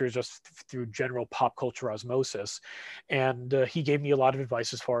characters just through general pop culture osmosis. And he gave me a lot of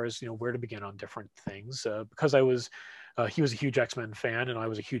advice as far as where to begin on different things, because he was a huge X-Men fan, and I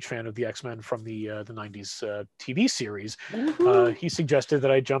was a huge fan of the X-Men from the '90s TV series. Woohoo. He suggested that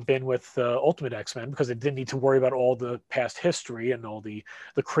I jump in with Ultimate X-Men because I didn't need to worry about all the past history and all the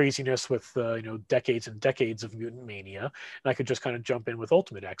craziness with decades and decades of mutant mania, and I could just kind of jump in with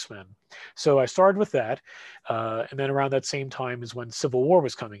Ultimate X-Men. So I started with that, and then around that same time is when Civil War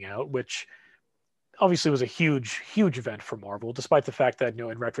was coming out, which obviously was a huge event for Marvel, despite the fact that,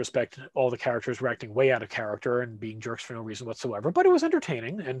 in retrospect, all the characters were acting way out of character and being jerks for no reason whatsoever. But it was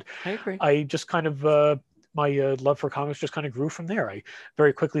entertaining, and I agree. I just kind of my love for comics just kind of grew from there. I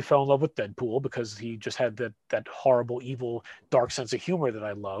very quickly fell in love with Deadpool because he just had that horrible, evil, dark sense of humor that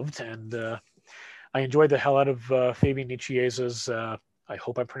I loved, and I enjoyed the hell out of Fabian Nicieza's. I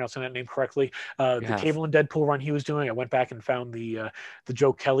hope I'm pronouncing that name correctly. The Cable and Deadpool run he was doing. I went back and found the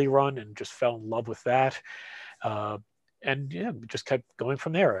Joe Kelly run and just fell in love with that. And yeah, just kept going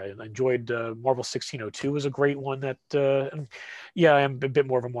from there. I enjoyed Marvel 1602 was a great one. That yeah, I am a bit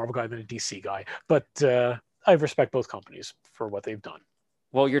more of a Marvel guy than a DC guy, but I respect both companies for what they've done.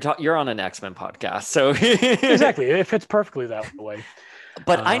 Well, you're on an X-Men podcast, so exactly, it fits perfectly that way.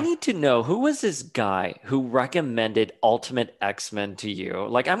 But I need to know, who was this guy who recommended Ultimate X-Men to you?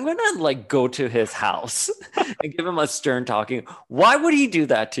 Like, I'm gonna like go to his house and give him a stern talking. Why would he do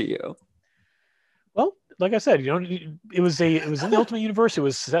that to you? Well, like I said, it was in the Ultimate Universe. It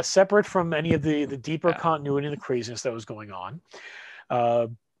was separate from any of the deeper continuity and the craziness that was going on.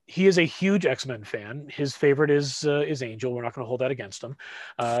 He is a huge X-Men fan. His favorite is Angel. We're not going to hold that against him.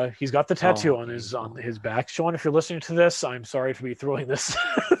 He's got the tattoo on his back. Sean, if you're listening to this, I'm sorry to be throwing this.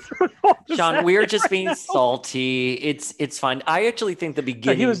 Sean, we're just being salty. It's fine. I actually think the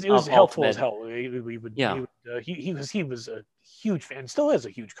beginning he was helpful Ultimate... as hell. He was a huge fan, still is a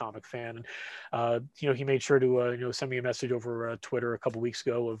huge comic fan, and he made sure to send me a message over Twitter a couple weeks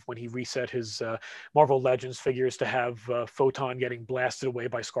ago of when he reset his Marvel Legends figures to have Photon getting blasted away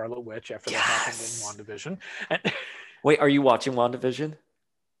by Scarlet Witch after that happened in WandaVision. Wait, are you watching WandaVision?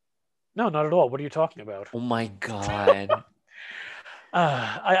 No, not at all. What are you talking about? Oh my god.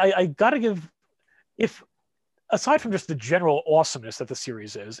 I gotta give, if aside from just the general awesomeness that the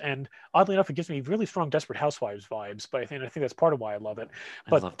series is, and oddly enough, it gives me really strong Desperate Housewives vibes, but I think that's part of why I love it.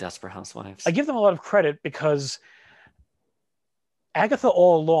 But I love Desperate Housewives. I give them a lot of credit because Agatha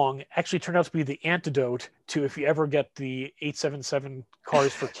all along actually turned out to be the antidote to, if you ever get the 877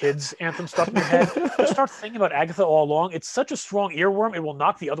 Cars for Kids anthem stuck in your head, just start thinking about Agatha all along. It's such a strong earworm, it will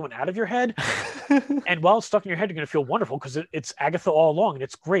knock the other one out of your head. And while it's stuck in your head, you're going to feel wonderful because it's Agatha all along, and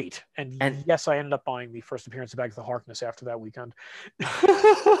it's great. And yes, I ended up buying the first appearance of Agatha Harkness after that weekend.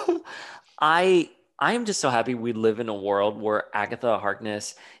 I am just so happy we live in a world where Agatha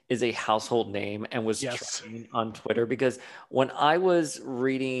Harkness is a household name and was trending on Twitter, because when I was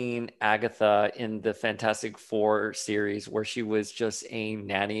reading Agatha in the Fantastic Four series, where she was just a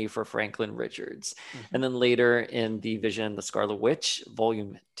nanny for Franklin Richards, and then later in the Vision and the Scarlet Witch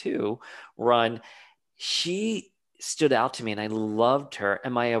Volume 2 run, she stood out to me and I loved her.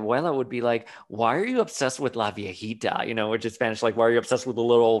 And my abuela would be like, why are you obsessed with La Viejita? Which is Spanish, like, why are you obsessed with the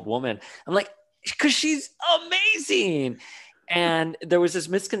little old woman? I'm like, because she's amazing. And there was this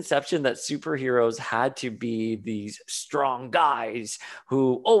misconception that superheroes had to be these strong guys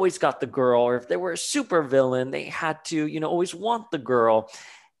who always got the girl, or if they were a super villain, they had to, always want the girl.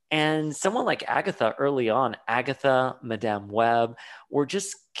 And someone like Agatha early on, Agatha, Madame Web, were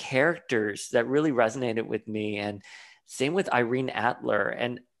just characters that really resonated with me. And same with Irene Adler.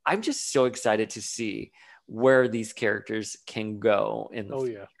 And I'm just so excited to see where these characters can go in the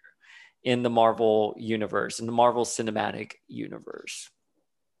future. In the Marvel universe, in the Marvel Cinematic Universe.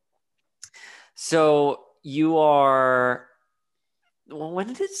 So you are,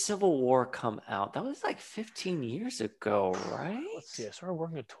 when did Civil War come out? That was like 15 years ago, right? Let's see, I started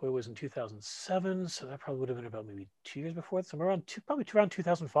working at Toy Wiz in 2007, so that probably would have been about maybe 2 years before, somewhere around around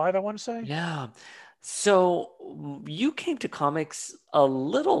 2005, I want to say. Yeah. So you came to comics a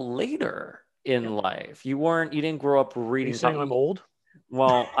little later in life. You didn't grow up reading. Are you saying I'm old?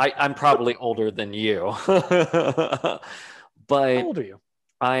 Well, I'm probably older than you. But how old are you?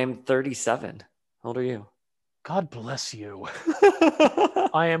 I'm 37. How old are you? God bless you.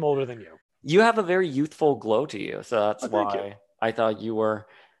 I am older than you. You have a very youthful glow to you, so that's why I thought you were.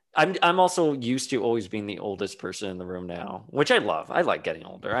 I'm also used to always being the oldest person in the room now, which I love. I like getting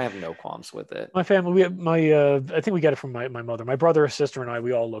older. I have no qualms with it. My family, I think we got it from my mother. My brother, sister, and I,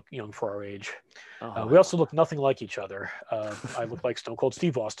 we all look young for our age. We also look nothing like each other. I look like Stone Cold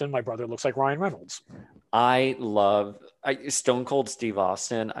Steve Austin. My brother looks like Ryan Reynolds. I love Stone Cold Steve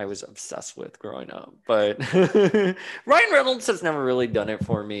Austin. I was obsessed with growing up, but Ryan Reynolds has never really done it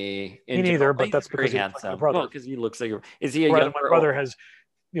for me. Me neither, but that's because he's handsome. Well, because he looks like. Is he a young? My brother has,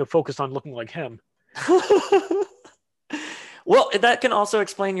 focused on looking like him. Well, that can also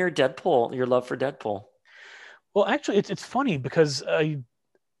explain your love for Deadpool. Well, actually, it's funny because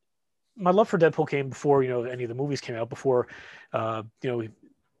my love for Deadpool came before any of the movies came out, before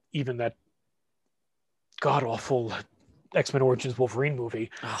even that god awful X-Men Origins Wolverine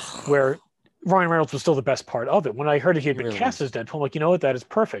movie, where Ryan Reynolds was still the best part of it. When I heard that he had been really cast was. as Deadpool, I'm like, you know what, that is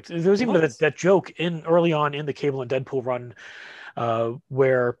perfect. There was even that joke in early on in the Cable and Deadpool run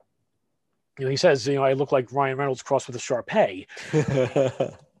where he says, I look like Ryan Reynolds crossed with a Shar-Pei.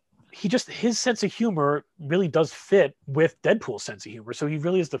 His sense of humor really does fit with Deadpool's sense of humor. So he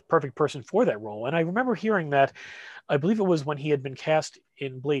really is the perfect person for that role. And I remember hearing that, I believe it was when he had been cast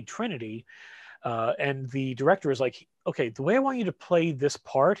in Blade Trinity, and the director is like, okay, the way I want you to play this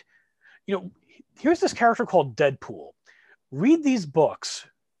part, here's this character called Deadpool. Read these books.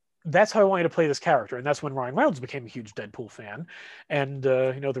 That's how I want you to play this character. And that's when Ryan Reynolds became a huge Deadpool fan. And,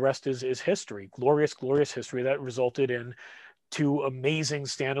 the rest is history. Glorious, glorious history that resulted in 2 amazing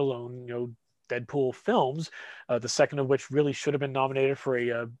standalone, Deadpool films, the second of which really should have been nominated for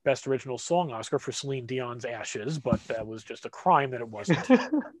a Best Original Song Oscar for Celine Dion's Ashes, but that was just a crime that it wasn't.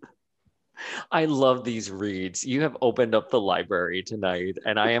 I love these reads. You have opened up the library tonight,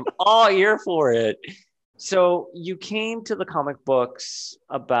 and I am all ear for it. So you came to the comic books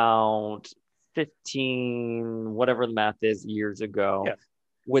about 15, whatever the math is, years ago, Yeah.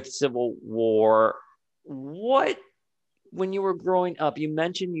 with Civil War. When you were growing up, you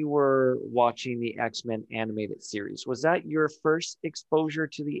mentioned you were watching the X-Men animated series. Was that your first exposure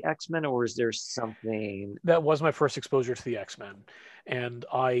to the X-Men, or was there something? That was my first exposure to the X-Men, and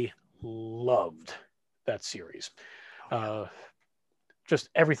I loved that series. Just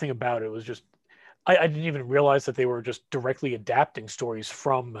everything about it was just, I didn't even realize that they were just directly adapting stories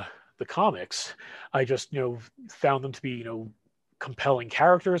from the comics. I just, found them to be, compelling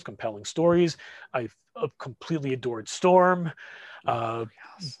characters, compelling stories. I completely adored Storm.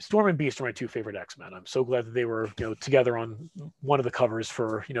 Storm and Beast are my 2 favorite X-Men. I'm so glad that they were, together on one of the covers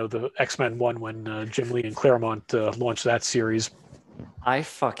for, the X-Men 1 when Jim Lee and Claremont launched that series. I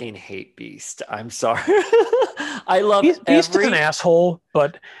fucking hate Beast. I'm sorry. I love Beast is an asshole,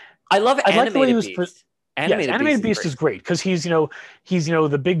 but I love animated Beast. Animated Beast is great because he's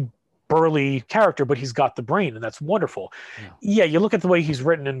the big burly character, but he's got the brain, and that's wonderful. Yeah, you look at the way he's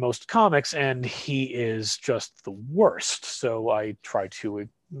written in most comics, and he is just the worst. So I try to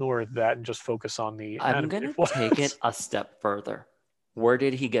ignore that and just focus on the. I'm going to take it a step further. Where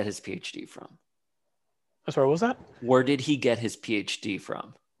did he get his PhD from? Sorry, what was that? Where did he get his PhD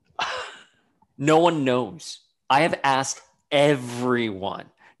from? No one knows. I have asked everyone.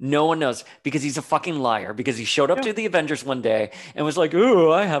 No one knows because he's a fucking liar, because he showed up to the Avengers one day and was like,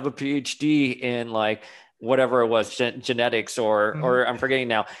 "Oh, I have a PhD in like whatever it was, genetics or I'm forgetting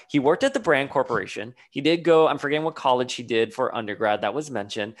now." He worked at the Brand Corporation. He did go, I'm forgetting what college he did for undergrad, that was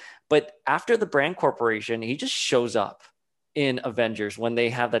mentioned. But after the Brand Corporation, he just shows up in Avengers when they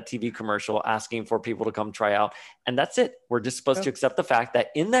have that TV commercial asking for people to come try out. And that's it. We're just supposed to accept the fact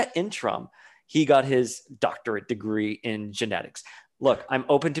that in that interim, he got his doctorate degree in genetics. Look, I'm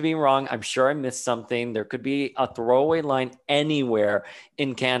open to being wrong. I'm sure I missed something. There could be a throwaway line anywhere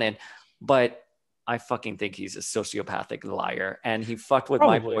in canon, but I fucking think he's a sociopathic liar, and he fucked with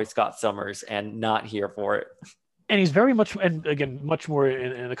my boy Scott Summers, and not here for it. And he's very much, and again, much more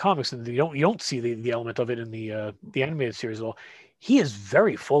in the comics, and you don't see the element of it in the animated series at all. He is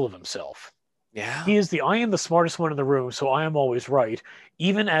very full of himself. Yeah. He is I am the smartest one in the room, so I am always right,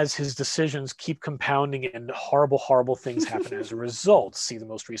 even as his decisions keep compounding and horrible, horrible things happen as a result. See the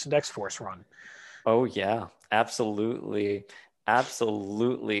most recent X-Force run. Oh, yeah, absolutely.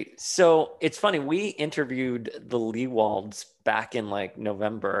 Absolutely. So it's funny. We interviewed the Leewalds back in like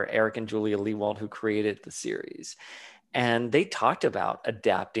November, Eric and Julia Leewald, who created the series. And they talked about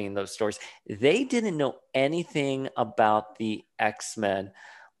adapting those stories. They didn't know anything about the X-Men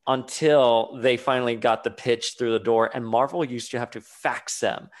until they finally got the pitch through the door, and Marvel used to have to fax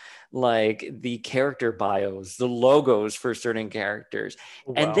them like the character bios, the logos for certain characters.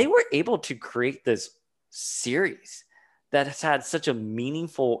 Wow. And they were able to create this series that has had such a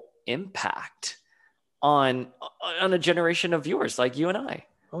meaningful impact on a generation of viewers like you and I.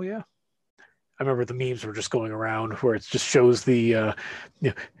 Oh yeah. I remember the memes were just going around where it just shows the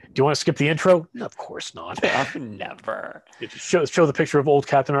do you want to skip the intro? No, of course not. Never. It just show the picture of old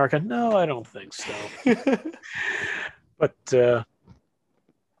Captain America. No, I don't think so. But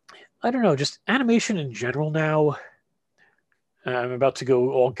I don't know, just animation in general now. I'm about to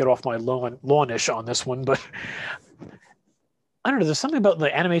get off my lawnish on this one, but I don't know, there's something about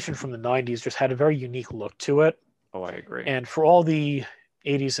the animation from the 90s just had a very unique look to it. Oh, I agree. And for all the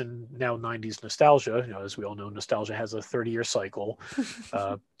 80s and now 90s nostalgia, as we all know, nostalgia has a 30-year cycle.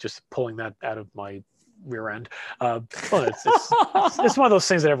 Just pulling that out of my rear end. But it's one of those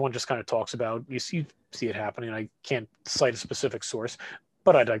things that everyone just kind of talks about. You see it happening. I can't cite a specific source,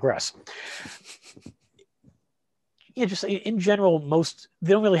 but I digress. yeah, just in general,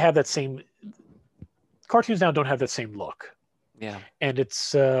 they don't really have that same. Cartoons now don't have that same look, Yeah. and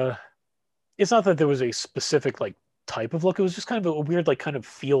it's not that there was a specific like type of look. It was just kind of a weird like kind of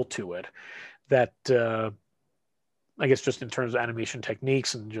feel to it that I guess just in terms of animation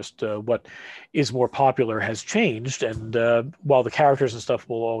techniques and just what is more popular has changed. And while the characters and stuff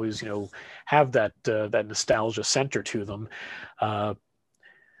will always, have that nostalgia center to them, uh,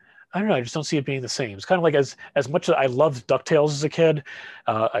 I don't know. I just don't see it being the same. It's kind of like as much as I loved DuckTales as a kid,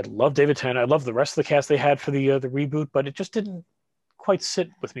 I loved David Tennant, I loved the rest of the cast they had for the reboot, but it just didn't quite sit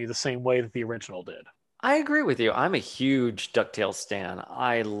with me the same way that the original did. I agree with you. I'm a huge DuckTales stan.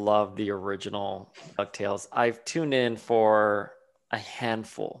 I love the original DuckTales. I've tuned in for a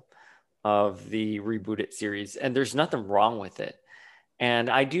handful of the rebooted series, and there's nothing wrong with it. And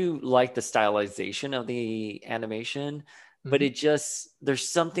I do like the stylization of the animation, but there's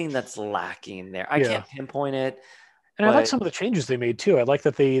something that's lacking there. I can't pinpoint it. And I like some of the changes they made too. I like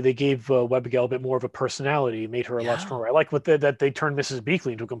that they gave Abigail a bit more of a personality, made her a lot stronger. I like that they turned Mrs.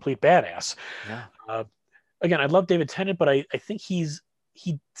 Beakley into a complete badass. Yeah. Again, I love David Tennant, but I think he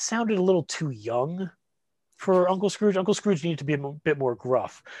sounded a little too young for Uncle Scrooge. Uncle Scrooge needed to be a bit more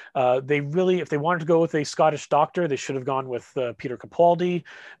gruff. They really, if they wanted to go with a Scottish doctor, they should have gone with Peter Capaldi.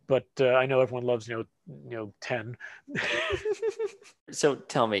 But I know everyone loves 10. So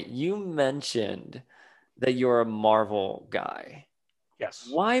tell me, you mentioned that you're a Marvel guy. Yes.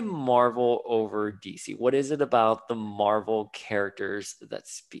 Why Marvel over DC? What is it about the Marvel characters that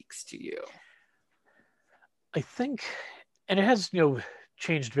speaks to you? I think, and it has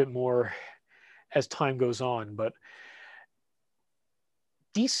changed a bit more as time goes on, but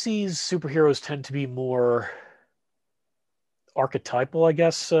DC's superheroes tend to be more archetypal, I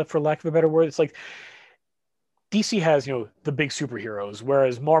guess, for lack of a better word. It's like DC has the big superheroes,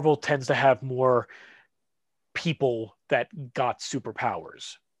 whereas Marvel tends to have more people that got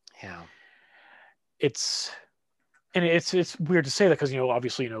superpowers. Yeah. It's weird to say that because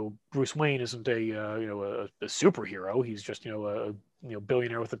obviously Bruce Wayne isn't a superhero. He's just a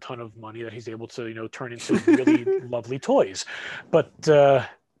billionaire with a ton of money that he's able to turn into really lovely toys. But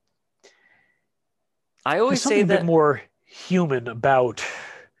I always say a bit more human about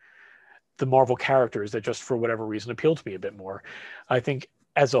the Marvel characters that just for whatever reason appeal to me a bit more. I think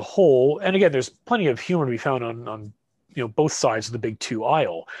as a whole, and again, there's plenty of humor to be found on both sides of the big two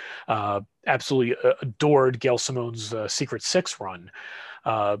aisle. Absolutely adored Gail Simone's Secret Six run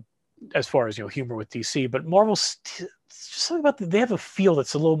as far as humor with DC, but Marvel's just something about they have a feel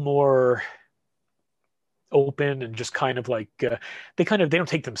that's a little more open and just kind of like they don't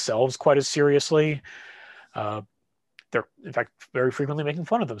take themselves quite as seriously. They're in fact very frequently making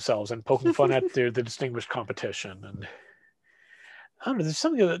fun of themselves and poking fun at the distinguished competition. And I don't know, there's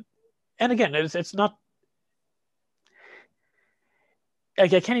something that, and again, it's not. I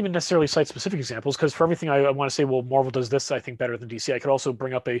can't even necessarily cite specific examples because for everything I want to say, well, Marvel does this, I think, better than DC. I could also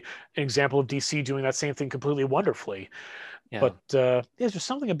bring up an example of DC doing that same thing completely wonderfully. Yeah. But there's just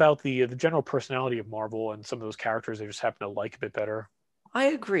something about the general personality of Marvel and some of those characters I just happen to like a bit better. I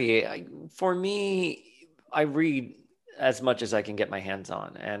agree. For me, I read as much as I can get my hands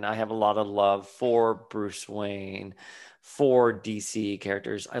on, and I have a lot of love for Bruce Wayne, for DC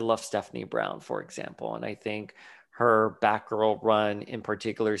characters. I love Stephanie Brown, for example, and I think her Batgirl run in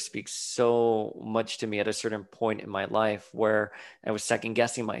particular speaks so much to me at a certain point in my life where I was second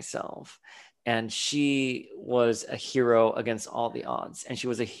guessing myself. And she was a hero against all the odds. And she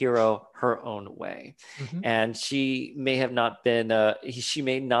was a hero her own way. Mm-hmm. And she may not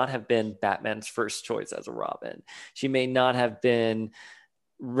have been Batman's first choice as a Robin. She may not have been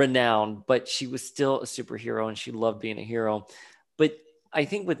renowned, but she was still a superhero and she loved being a hero. But I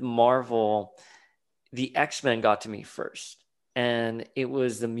think with Marvel, the X-Men got to me first, and it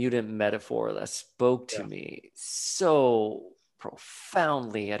was the mutant metaphor that spoke to me so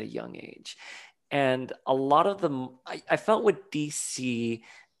profoundly at a young age. And a lot of them, I felt with DC,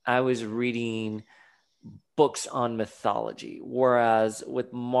 I was reading books on mythology, whereas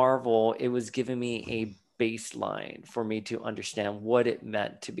with Marvel, it was giving me a baseline for me to understand what it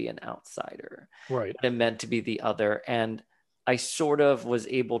meant to be an outsider, right? What it meant to be the other. And I sort of was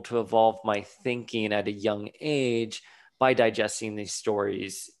able to evolve my thinking at a young age by digesting these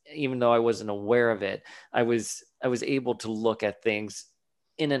stories. Even though I wasn't aware of it, I was able to look at things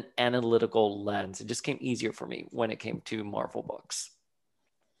in an analytical lens. It just came easier for me when it came to Marvel books.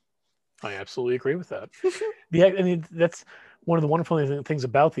 I absolutely agree with that. I mean, that's one of the wonderful things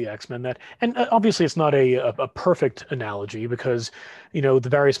about the X-Men that, and obviously it's not a perfect analogy because, the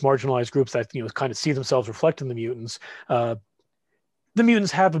various marginalized groups that, kind of see themselves reflected in the mutants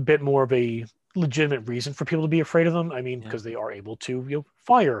have a bit more of a legitimate reason for people to be afraid of them. I mean, because they are able to,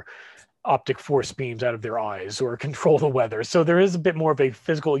 fire optic force beams out of their eyes or control the weather. So there is a bit more of a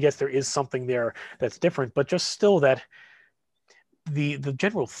physical, yes, there is something there that's different, but just still that the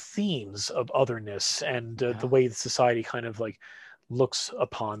general themes of otherness and the way that society kind of like looks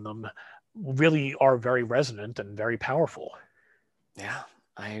upon them really are very resonant and very powerful. Yeah,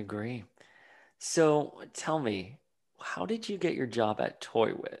 I agree. So tell me, how did you get your job at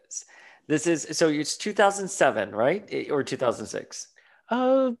Toy Wiz? This is so it's 2007, right? Or 2006.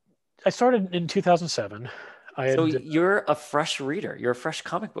 I started in 2007. I So had you're a fresh reader. You're a fresh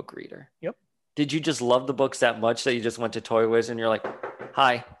comic book reader. Yep. Did you just love the books that much that you just went to Toy Wiz and you're like,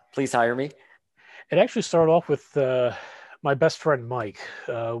 "Hi, please hire me"? It actually started off with my best friend Mike.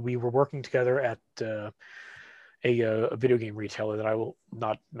 We were working together at a video game retailer that I will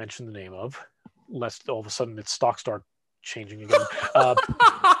not mention the name of, lest all of a sudden its stock start changing again.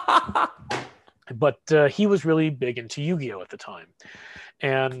 But he was really big into Yu-Gi-Oh at the time,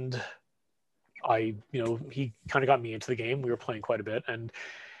 and he kind of got me into the game. We were playing quite a bit, and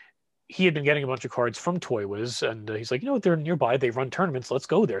he had been getting a bunch of cards from Toy Wiz, and he's like, they're nearby. They run tournaments. Let's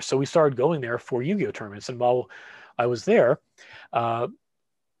go there. So we started going there for Yu-Gi-Oh tournaments. And while I was there,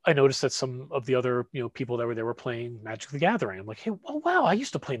 I noticed that some of the other people that were there were playing Magic the Gathering. I'm like, hey, oh wow, I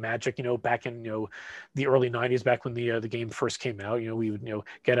used to play Magic, back in the early '90s, back when the game first came out. We would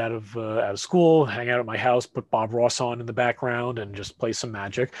get out of school, hang out at my house, put Bob Ross on in the background, and just play some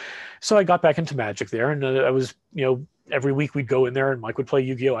Magic. So I got back into Magic there, and I was every week we'd go in there, and Mike would play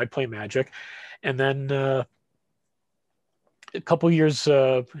Yu-Gi-Oh, I'd play Magic, and then a couple years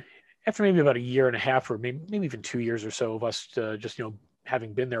after maybe about a year and a half, or maybe even 2 years or so of us just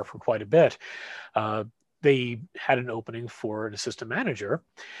having been there for quite a bit, they had an opening for an assistant manager,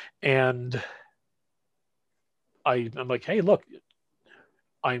 and I'm like, hey, look,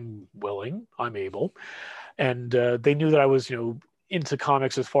 I'm willing, I'm able, and they knew that I was into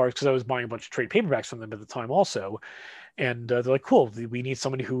comics as far as because I was buying a bunch of trade paperbacks from them at the time also, and they're like, cool, we need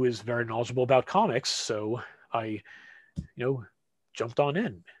somebody who is very knowledgeable about comics, so I jumped on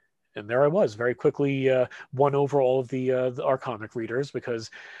in. And there I was, very quickly won over all of our comic readers,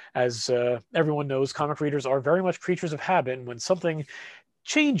 because as everyone knows, comic readers are very much creatures of habit. And when something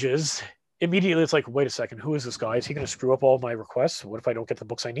changes, immediately it's like, wait a second, who is this guy? Is he going to screw up all my requests? What if I don't get the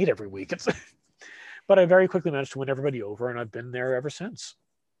books I need every week? But I very quickly managed to win everybody over, and I've been there ever since.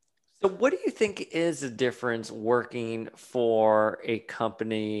 So what do you think is the difference working for a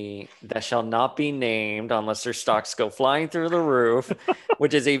company that shall not be named unless their stocks go flying through the roof,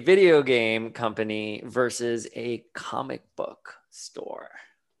 which is a video game company, versus a comic book store?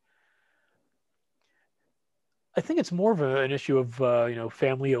 I think it's more of an issue of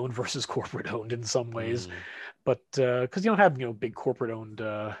family owned versus corporate owned in some ways, but because you don't have big corporate owned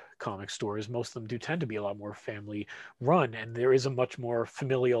comic stores, most of them do tend to be a lot more family run, and there is a much more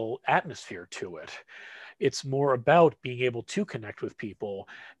familial atmosphere to it. It's more about being able to connect with people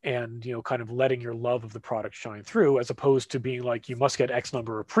and kind of letting your love of the product shine through, as opposed to being like, you must get X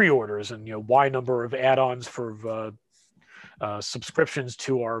number of pre-orders and Y number of add-ons for subscriptions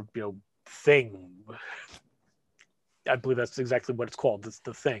to our thing. I believe that's exactly what it's called. It's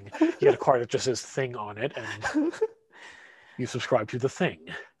the thing. You get a card that just says thing on it, and you subscribe to the thing.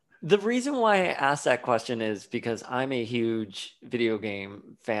 The reason why I asked that question is because I'm a huge video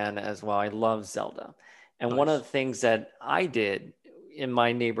game fan as well. I love Zelda. And Nice. One of the things that I did in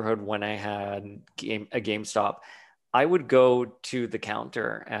my neighborhood when I had a GameStop, I would go to the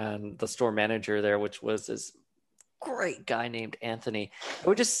counter, and the store manager there, which was this great guy named Anthony, I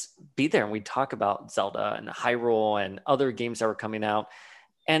would just be there and we'd talk about Zelda and Hyrule and other games that were coming out.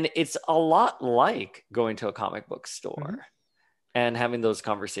 And it's a lot like going to a comic book store and having those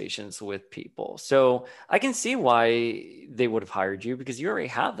conversations with people. So I can see why they would have hired you, because you already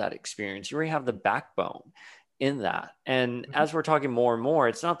have that experience. You already have the backbone in that. And as we're talking more and more,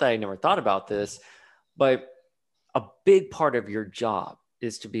 it's not that I never thought about this, but a big part of your job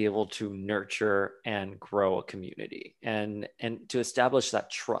is to be able to nurture and grow a community and to establish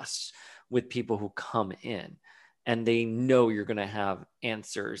that trust with people who come in, and they know you're going to have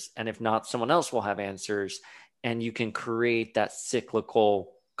answers. And if not, someone else will have answers, and you can create that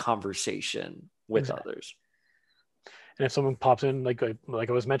cyclical conversation with others. And if someone pops in, like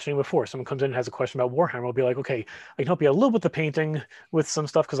I was mentioning before, someone comes in and has a question about Warhammer, I'll be like, okay, I can help you a little with the painting with some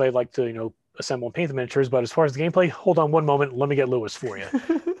stuff, because I like to, assemble and paint the miniatures. But as far as the gameplay, hold on one moment. Let me get Lewis for you.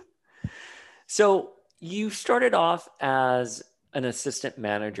 So you started off as an assistant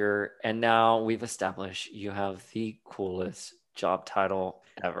manager, and now we've established you have the coolest job title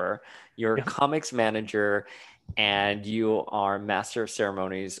ever. You're a comics manager. and you are master of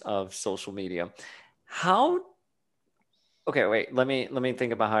ceremonies of social media. How? Okay, wait. Let me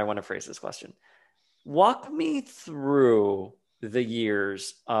think about how I want to phrase this question. Walk me through the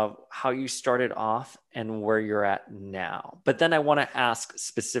years of how you started off and where you're at now. But then I want to ask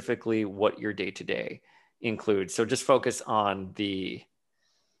specifically what your day-to-day includes. So just focus on the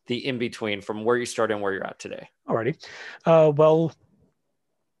in-between from where you started and where you're at today. Alrighty. Well,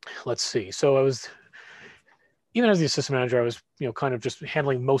 let's see. So I was, even as the assistant manager, I was, kind of just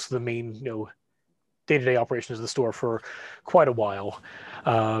handling most of the main, day-to-day operations of the store for quite a while.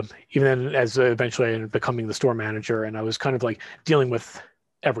 Even then, as eventually I ended up becoming the store manager, and I was kind of like dealing with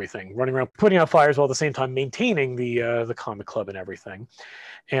everything, running around, putting out fires while at the same time maintaining the comic club and everything.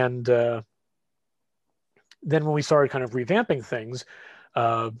 And then when we started kind of revamping things,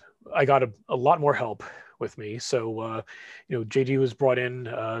 I got a lot more help with me. So, JD was brought in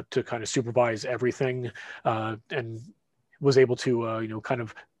to kind of supervise everything, and was able to, kind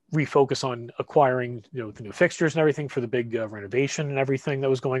of refocus on acquiring, the new fixtures and everything for the big renovation and everything that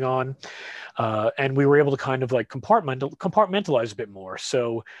was going on. And we were able to kind of like compartmentalize a bit more.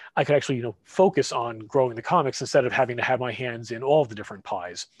 So I could actually, focus on growing the comics instead of having to have my hands in all of the different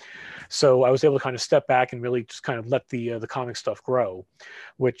pies. So I was able to kind of step back and really just kind of let the comic stuff grow,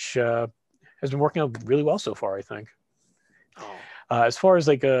 which has been working out really well so far, I think. Oh, As far as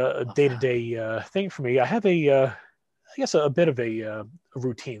like a love day-to-day thing for me, I have I guess a bit of a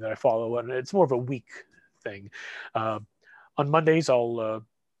routine that I follow, and it's more of a week thing. On Mondays, I'll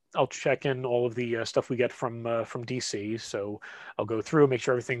check in all of the stuff we get from DC. So I'll go through, make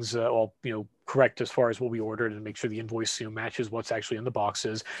sure everything's all correct as far as what we ordered, and make sure the invoice matches what's actually in the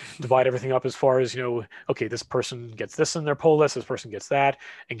boxes. Divide everything up as far as okay, this person gets this in their pull list, this person gets that,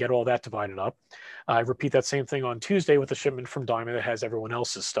 and get all that divided up. I repeat that same thing on Tuesday with the shipment from Diamond that has everyone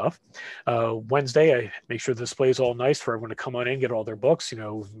else's stuff. Wednesday, I make sure the display is all nice for everyone to come on in, get all their books.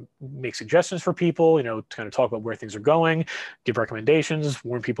 Make suggestions for people. To kind of talk about where things are going, give recommendations,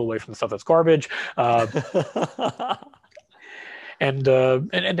 warn people away from the stuff that's garbage. And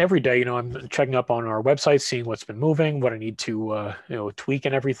every day, I'm checking up on our website, seeing what's been moving, what I need to, tweak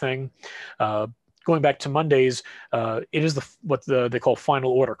and everything. Going back to Mondays, it is what they call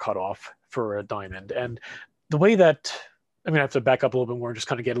final order cutoff for Diamond. And the way that, I'm going to have to back up a little bit more and just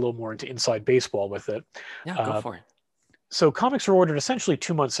kind of get a little more into inside baseball with it. Yeah, go for it. So comics are ordered essentially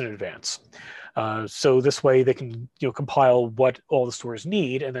 2 months in advance. So this way they can, compile what all the stores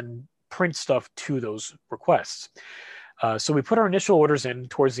need and then print stuff to those requests. So we put our initial orders in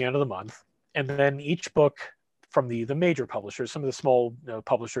towards the end of the month, and then each book from the major publishers, some of the small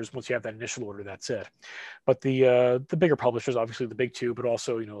publishers, once you have that initial order, that's it. But the bigger publishers, obviously the big two, but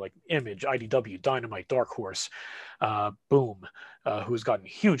also like Image, IDW, Dynamite, Dark Horse, Boom, who's gotten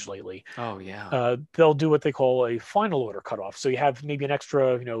huge lately. Oh yeah. They'll do what they call a final order cutoff. So you have maybe an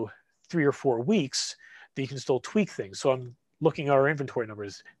extra 3 or 4 weeks that you can still tweak things. So I'm looking at our inventory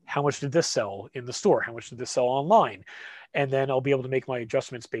numbers. How much did this sell in the store? How much did this sell online? And then I'll be able to make my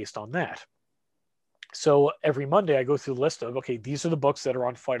adjustments based on that. So every Monday I go through the list of, okay, these are the books that are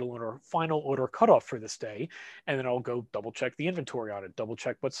on final order cutoff for this day. And then I'll go double check the inventory on it, double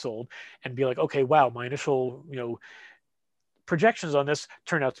check what's sold, and be like, okay, wow, my initial, projections on this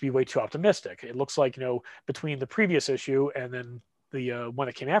turn out to be way too optimistic. It looks like, between the previous issue and then the one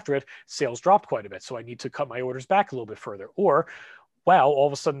that came after it, sales dropped quite a bit. So I need to cut my orders back a little bit further. Or, wow, all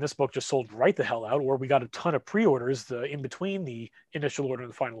of a sudden this book just sold right the hell out. Or we got a ton of pre-orders in between the initial order and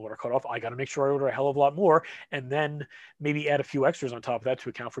the final order cutoff. I got to make sure I order a hell of a lot more, and then maybe add a few extras on top of that to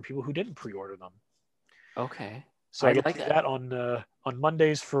account for people who didn't pre-order them. Okay. So I get like to do that on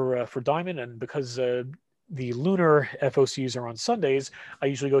Mondays for Diamond, and because the lunar FOCs are on Sundays, I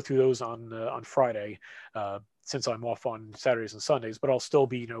usually go through those on Friday, since I'm off on Saturdays and Sundays. But I'll still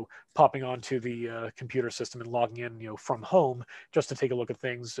be, popping onto the computer system and logging in, from home just to take a look at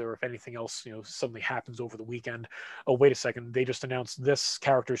things, or if anything else, suddenly happens over the weekend. Oh, wait a second, they just announced this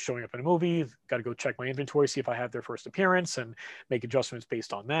character is showing up in a movie. Got to go check my inventory, see if I have their first appearance, and make adjustments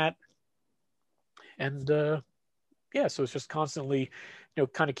based on that. And yeah, so it's just constantly,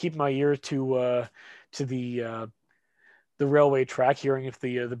 kind of keep my ear to the railway track, hearing if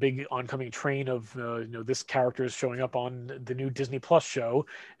the big oncoming train of this character is showing up on the new Disney Plus show,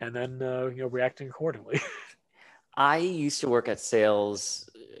 and then reacting accordingly. I used to work at sales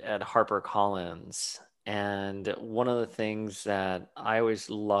at HarperCollins, and one of the things that I always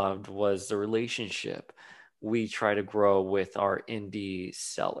loved was the relationship we try to grow with our indie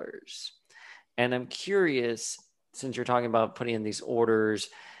sellers. And I'm curious, since you're talking about putting in these orders,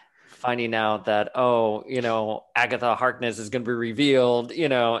 finding out that, oh, Agatha Harkness is going to be revealed,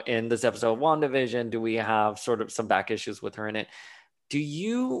 in this episode of WandaVision. Do we have sort of some back issues with her in it? Do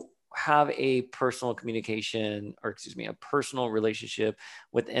you have a personal communication, or excuse me, a personal relationship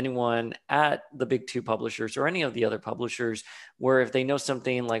with anyone at the big two publishers or any of the other publishers, where if they know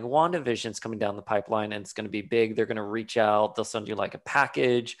something like WandaVision's coming down the pipeline and it's going to be big, they're going to reach out, they'll send you like a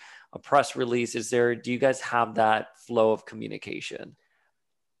package, a press release? Do you guys have that flow of communication?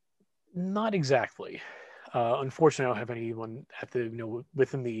 Not exactly. Unfortunately, I don't have anyone at the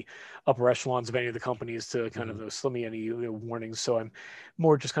within the upper echelons of any of the companies to kind of slip me any warnings. So I'm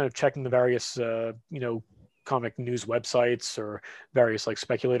more just kind of checking the various comic news websites or various like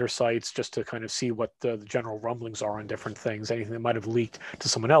speculator sites just to kind of see what the general rumblings are on different things. Anything that might have leaked to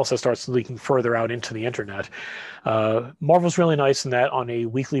someone else that starts leaking further out into the internet. Marvel's really nice in that on a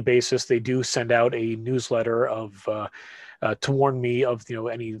weekly basis they do send out a newsletter of to warn me of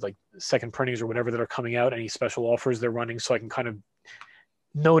any like second printings or whatever that are coming out, any special offers they're running, so I can kind of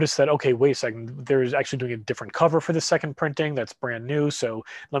notice that, okay, wait a second, there's actually doing a different cover for the second printing that's brand new, so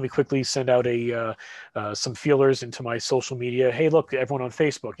let me quickly send out some feelers into my social media. Hey, look, everyone on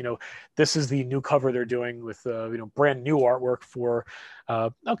Facebook, this is the new cover they're doing with brand new artwork for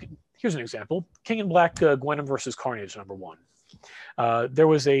okay, here's an example. King in Black, Gwenom versus Carnage #1. There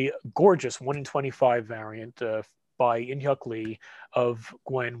was a gorgeous 1 in 25 variant by In-Hyuk Lee of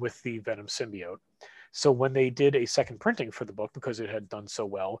Gwen with the Venom symbiote. So when they did a second printing for the book, because it had done so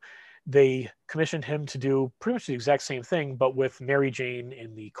well, they commissioned him to do pretty much the exact same thing, but with Mary Jane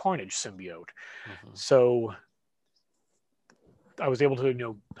in the Carnage symbiote. So I was able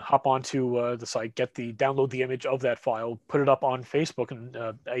to, hop onto the site, download the image of that file, put it up on Facebook, and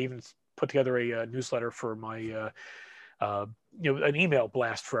I even put together a newsletter for my an email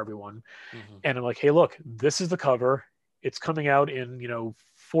blast for everyone. And I'm like, hey, look, this is the cover. It's coming out in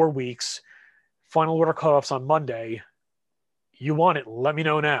 4 weeks. Final order cutoffs on Monday. You want it, let me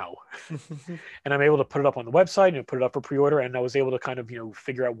know now. And I'm able to put it up on the website and put it up for pre-order, and I was able to kind of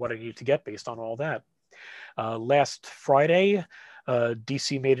figure out what I needed to get based on all that. Last Friday,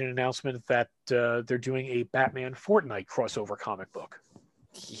 DC made an announcement that they're doing a Batman Fortnite crossover comic book.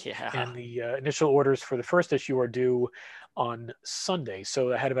 Yeah. And the initial orders for the first issue are due on Sunday.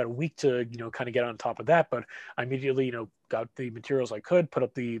 So I had about a week to, kind of get on top of that. But I immediately, got the materials I could, put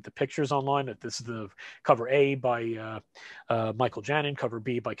up the pictures online. That this is the cover A by Michael Janin, cover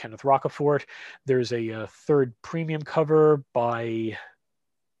B by Kenneth Rocafort. There's a third premium cover by, I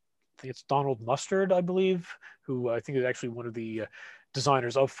think it's Donald Mustard, I believe, who I think is actually one of the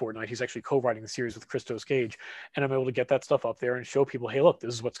designers of Fortnite. He's actually co-writing the series with Christos Gage, and I'm able to get that stuff up there and show people, hey, look,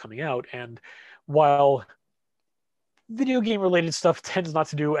 this is what's coming out. And while video game related stuff tends not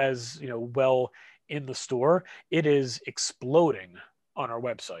to do as well in the store, it is exploding on our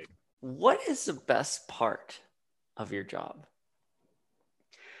website. What is the best part of your job?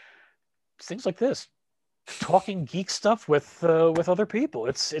 Things like this, talking geek stuff with other people.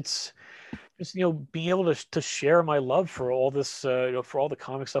 It's just being able to share my love for all this for all the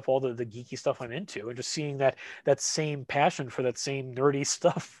comic stuff, all the geeky stuff I'm into, and just seeing that same passion for that same nerdy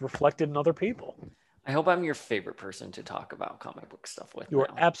stuff reflected in other people. I hope I'm your favorite person to talk about comic book stuff with. You are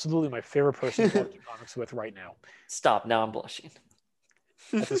absolutely my favorite person to talk to comics with right now. Stop, now I'm blushing.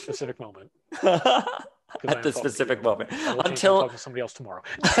 At this specific moment. At this specific moment. Until talk to somebody else tomorrow.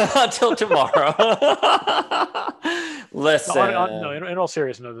 Until tomorrow. Listen. No, in all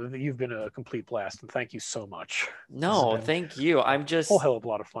seriousness, you've been a complete blast, and thank you so much. No, thank you. I'm just a whole hell of a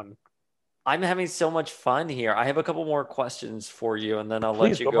lot of fun. I'm having so much fun here. I have a couple more questions for you, and then I'll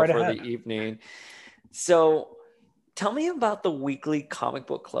let you go for the evening. So tell me about the weekly comic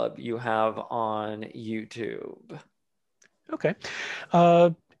book club you have on YouTube. Okay.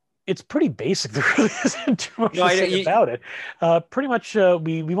 It's pretty basic. There really isn't too much to say about it. Pretty much,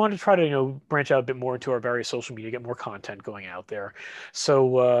 we want to try to branch out a bit more into our various social media, get more content going out there.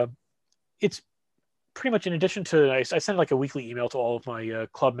 So it's pretty much in addition to, I send like a weekly email to all of my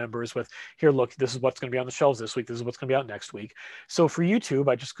club members with, here, look, this is what's going to be on the shelves this week. This is what's going to be out next week. So for YouTube,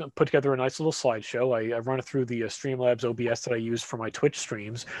 I just put together a nice little slideshow. I run it through the Streamlabs OBS that I use for my Twitch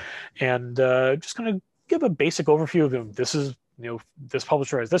streams, and just kind of give a basic overview of them. This is, this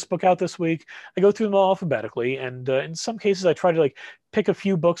publisher has this book out this week. I go through them all alphabetically, and in some cases I try to like pick a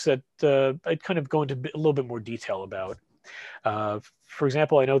few books that I'd kind of go into a little bit more detail about. For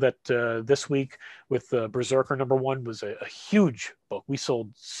example, I know that this week with Berserker #1 was a huge book. We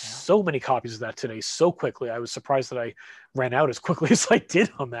sold so many copies of that today so quickly. I was surprised that I ran out as quickly as I did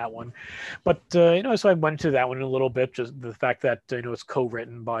on that one. But, so I went into that one in a little bit, just the fact that, it's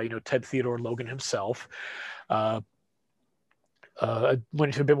co-written by, Ted Theodore Logan himself. I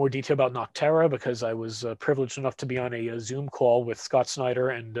went into a bit more detail about Nocterra because I was privileged enough to be on a Zoom call with Scott Snyder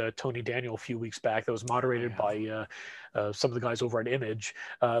and Tony Daniel a few weeks back that was moderated by some of the guys over at Image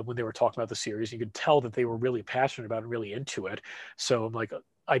when they were talking about the series. You could tell that they were really passionate about it and really into it. So I'm like,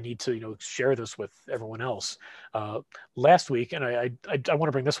 I need to, share this with everyone else. Last week, and I want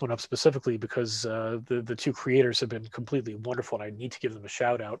to bring this one up specifically because the two creators have been completely wonderful, and I need to give them a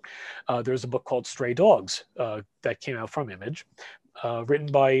shout out. There's a book called Stray Dogs that came out from Image, written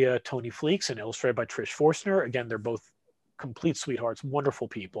by Tony Fleeks and illustrated by Trish Forstner. Again, they're both complete sweethearts, wonderful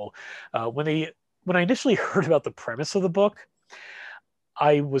people. When I initially heard about the premise of the book,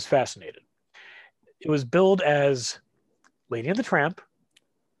 I was fascinated. It was billed as Lady and the Tramp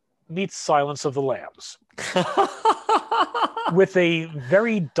meets Silence of the Lambs, with a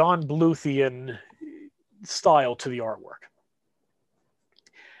very Don Bluthian style to the artwork.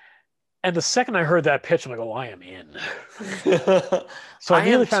 And the second I heard that pitch, I'm like, oh, I am in. So I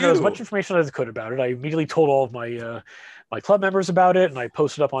immediately found out as much information as I could about it. I immediately told all of my my club members about it, and I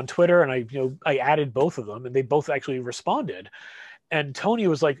posted up on Twitter, and I added both of them, and they both actually responded. And Tony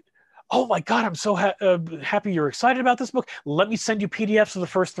was like, oh my God, I'm so happy you're excited about this book. Let me send you PDFs of the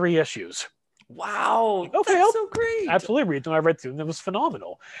first 3 issues. Wow, okay, that's so great. Absolutely read them. I read through them. It was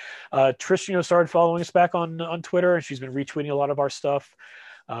phenomenal. Trish, started following us back on Twitter, and she's been retweeting a lot of our stuff.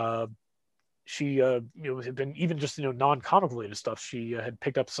 She had been even just non-comic related stuff. She had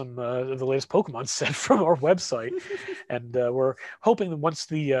picked up some of the latest Pokemon set from our website, and we're hoping that once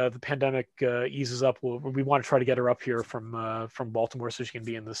the pandemic eases up, we want to try to get her up here from Baltimore so she can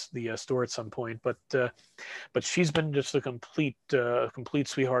be in the store at some point. But she's been just a complete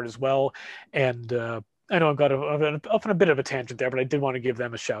sweetheart as well, and I know I've got off on a bit of a tangent there, but I did want to give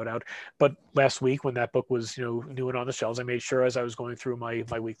them a shout out. But last week when that book was new and on the shelves, I made sure as I was going through my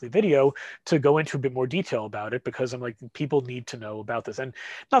weekly video to go into a bit more detail about it, because I'm like, people need to know about this. And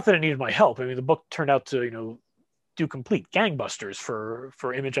not that it needed my help. I mean, the book turned out to do complete gangbusters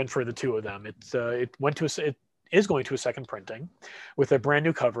for Image and for the two of them. It is going to a second printing with a brand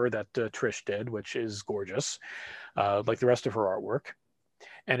new cover that Trish did, which is gorgeous, like the rest of her artwork.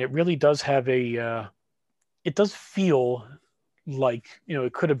 And it really does have it does feel like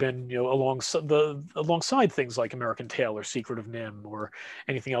it could have been alongside things like American Tail or Secret of Nim or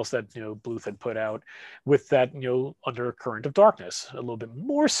anything else that Bluth had put out, with that undercurrent of darkness, a little bit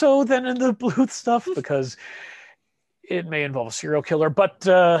more so than in the Bluth stuff, because it may involve a serial killer, but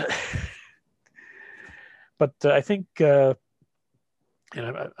I think and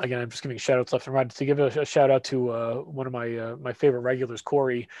again, I'm just giving shout outs left and right. To give a shout out to one of my favorite regulars,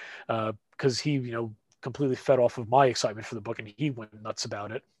 Corey, because he completely fed off of my excitement for the book, and he went nuts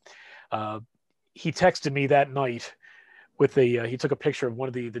about it. He texted me that night with he took a picture of one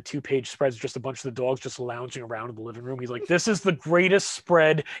of the 2-page spreads, just a bunch of the dogs just lounging around in the living room. He's like, this is the greatest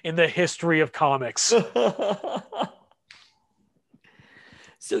spread in the history of comics.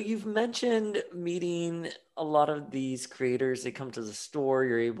 So you've mentioned meeting a lot of these creators. They come to the store,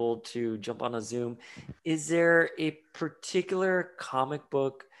 you're able to jump on a Zoom. Is there a particular comic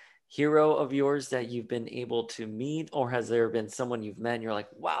book hero of yours that you've been able to meet, or has there been someone you've met and you're like,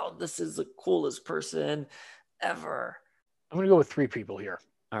 wow, this is the coolest person ever? I'm going to go with 3 people here.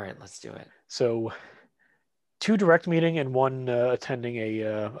 All right, let's do it. So 2 direct meeting and 1 attending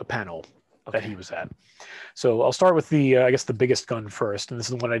a panel that he was at. So I'll start with I guess the biggest gun first, and this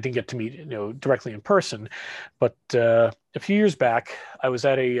is the one I didn't get to meet directly in person, but a few years back I was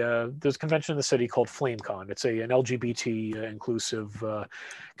at there's a convention in the city called FlameCon. It's an LGBT inclusive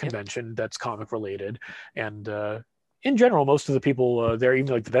convention that's comic related, and in general most of the people there,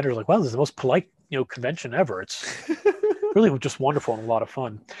 even like the vendors, like, wow, this is the most polite convention ever. It's really just wonderful and a lot of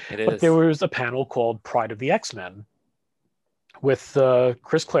fun. But there was a panel called Pride of the X-Men with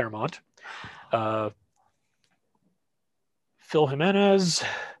Chris Claremont, Phil Jimenez,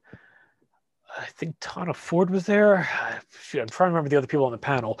 I think Tana Ford was there. I'm trying to remember the other people on the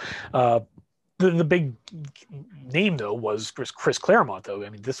panel. The big name though was Chris Claremont. Though, I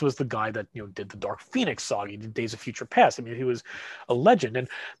mean, this was the guy that did the Dark Phoenix saga, he did Days of Future Past. I mean, he was a legend. And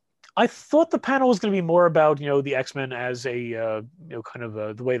I thought the panel was going to be more about the X-Men as a kind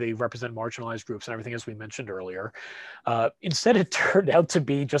of the way they represent marginalized groups and everything, as we mentioned earlier. Instead, it turned out to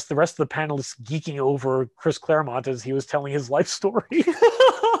be just the rest of the panelists geeking over Chris Claremont as he was telling his life story.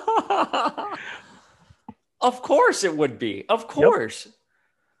 Of course, it would be. Of course. Yep.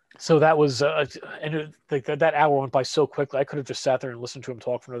 So that was that hour went by so quickly. I could have just sat there and listened to him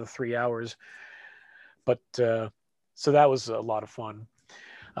talk for another 3 hours. But so that was a lot of fun.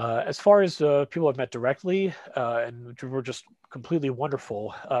 As far as people I've met directly and were just completely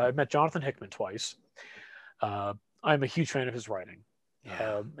wonderful, I met Jonathan Hickman twice. I'm a huge fan of his writing.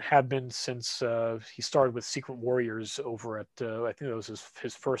 Yeah. Have been since he started with Secret Warriors over at I think that was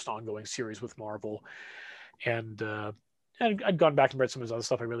his first ongoing series with Marvel, and I'd gone back and read some of his other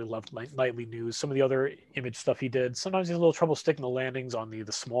stuff. I really loved Nightly News, some of the other Image stuff he did. Sometimes he has a little trouble sticking the landings on the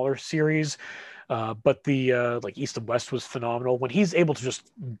smaller series, but the like East of West was phenomenal. When he's able to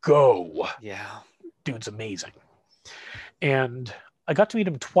just go, Yeah. dude's amazing. And I got to meet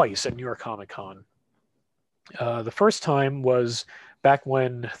him twice at New York Comic Con. The first time was back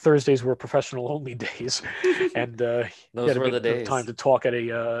when Thursdays were professional only days, and he Those had a were bit the of days. time to talk at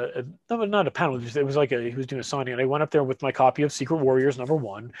no, not a panel. It was like he was doing a signing, and I went up there with my copy of Secret Warriors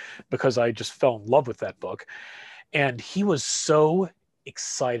 #1 because I just fell in love with that book, and he was so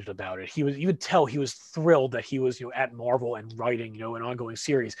excited about it. You would tell he was thrilled that he was at Marvel and writing an ongoing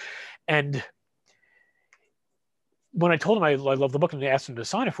series, and when I told him I love the book and I asked him to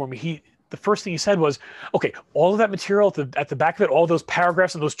sign it for me, the first thing he said was, okay, all of that material at the back of it, all those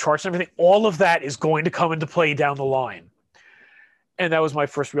paragraphs and those charts and everything, all of that is going to come into play down the line. And that was my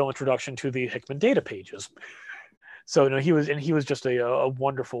first real introduction to the Hickman data pages. So he was just a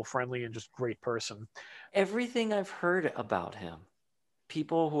wonderful, friendly, and just great person. Everything I've heard about him,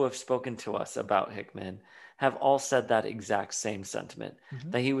 people who have spoken to us about Hickman have all said that exact same sentiment,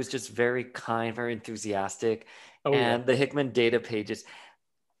 that he was just very kind, very enthusiastic. The Hickman data pages,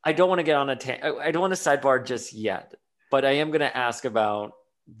 I don't want to get on I don't want to sidebar just yet, but I am going to ask about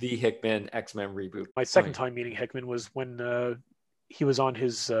the Hickman X-Men reboot. My second time meeting Hickman was when he was on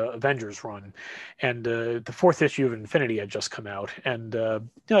his Avengers run, and the 4th issue of Infinity had just come out, and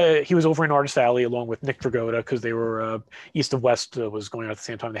he was over in Artist Alley along with Nick Dragotta because they were East of West was going out at the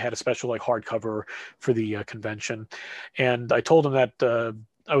same time. They had a special hardcover for the convention, and I told him that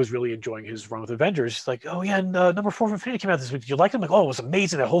I was really enjoying his run with Avengers. He's like, oh yeah, and #4 of Infinity came out this week. Did you like it? I'm like, oh, it was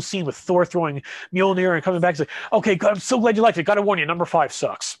amazing. That whole scene with Thor throwing Mjolnir and coming back. He's like, okay, God, I'm so glad you liked it. Got to warn you, #5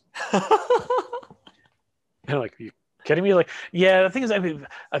 sucks. And I'm like, you kidding me? Like, yeah, the thing is,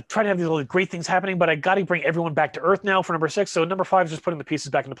 I try to have these little great things happening, but I got to bring everyone back to Earth now for #6. So #5 is just putting the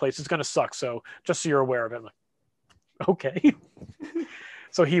pieces back into place. It's going to suck. So just so you're aware of it. I'm like, okay.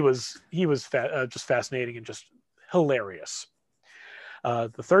 So he was just fascinating and just hilarious.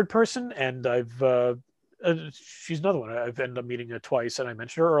 The third person, and she's another one I've ended up meeting twice, and I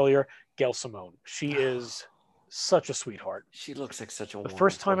mentioned her earlier, Gail Simone. She is such a sweetheart. She looks like such a The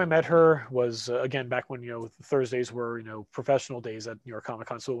first time I met her was again back when Thursdays were professional days at New York Comic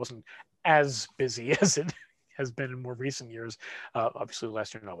Con, so it wasn't as busy as it has been in more recent years. Obviously,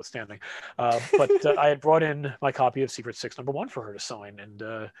 last year notwithstanding, but I had brought in my copy of Secret Six #1 for her to sign,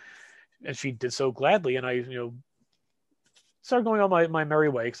 and she did so gladly, and I started going on my merry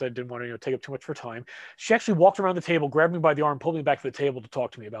way because I didn't want to take up too much of her time. She actually walked around the table, grabbed me by the arm, pulled me back to the table to talk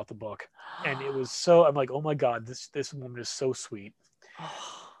to me about the book. And it was so, I'm like, oh my God, this woman is so sweet.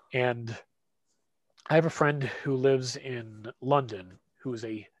 And I have a friend who lives in London who is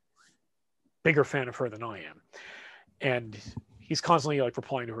a bigger fan of her than I am. And he's constantly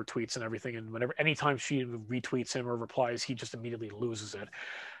replying to her tweets and everything. And anytime she retweets him or replies, he just immediately loses it.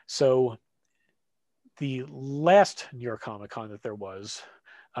 So the last New York Comic Con that there was,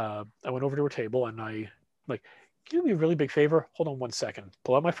 I went over to her table and I like, can you do me a really big favor? Hold on 1 second.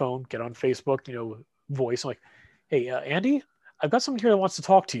 Pull out my phone, get on Facebook, voice. I'm like, hey, Andy, I've got someone here that wants to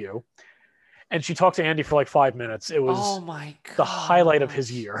talk to you. And she talked to Andy for 5 minutes. It was the highlight of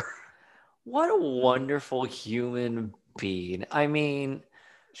his year. What a wonderful human being. I mean,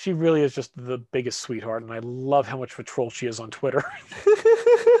 she really is just the biggest sweetheart, and I love how much of a troll she is on Twitter.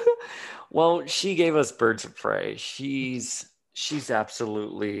 Well, she gave us Birds of Prey. She's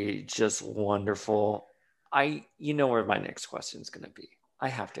absolutely just wonderful. You know where my next question is going to be. I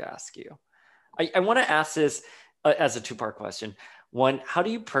have to ask you. I want to ask this as a 2-part question. One, how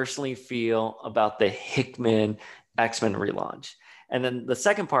do you personally feel about the Hickman X-Men relaunch? And then the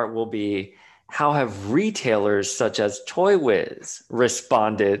second part will be, how have retailers such as Toy Wiz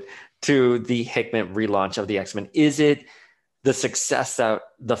responded to the Hickman relaunch of the X-Men? Is it the success that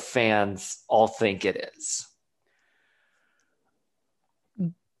the fans all think it is?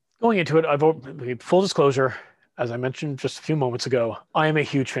 Going into it, full disclosure, as I mentioned just a few moments ago, I am a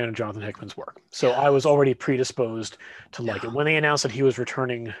huge fan of Jonathan Hickman's work. So I was already predisposed to like it. When they announced that he was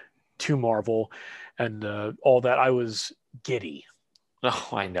returning to Marvel and all that, I was giddy. Oh,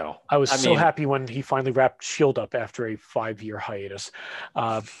 I know. I was so happy when he finally wrapped S.H.I.E.L.D. up after a 5-year hiatus.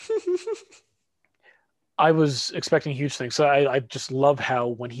 I was expecting huge things. So I just love how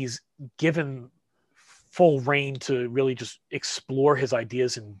when he's given full reign to really just explore his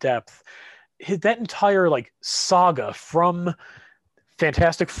ideas in depth, that entire saga from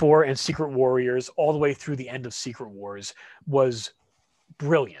Fantastic Four and Secret Warriors, all the way through the end of Secret Wars, was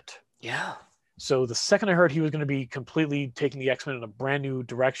brilliant. Yeah. So the second I heard he was going to be completely taking the X-Men in a brand new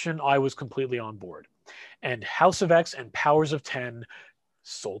direction, I was completely on board. And House of X and Powers of 10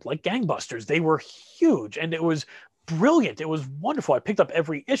 sold like gangbusters. They were huge, and it was brilliant. It was wonderful. I picked up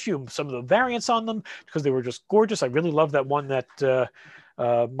every issue, some of the variants on them, because they were just gorgeous. I really loved that one that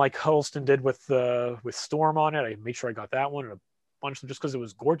Mike Huddleston did with Storm on it. I made sure I got that one, and a bunch of them just because it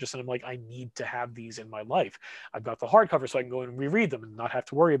was gorgeous. And I'm like, I need to have these in my life. I've got the hardcover so I can go and reread them and not have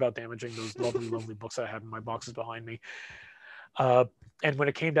to worry about damaging those lovely, lovely books I have in my boxes behind me. And when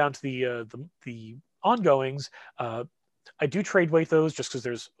it came down to the ongoings, I do trade weight those just because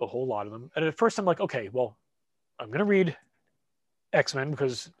there's a whole lot of them. And at first I'm like, okay, well, I'm going to read X-Men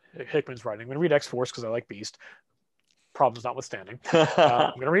because Hickman's writing. I'm going to read X-Force because I like Beast. Problems notwithstanding.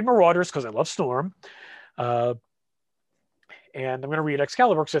 I'm going to read Marauders because I love Storm. And I'm going to read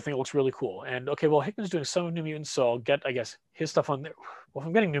Excalibur because I think it looks really cool. And okay, well, Hickman's doing some of New Mutants, so I'll get, I guess, his stuff on there. Well, if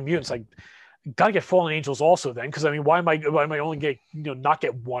I'm getting New Mutants, I got to get Fallen Angels also then, because I mean, why am I only get, not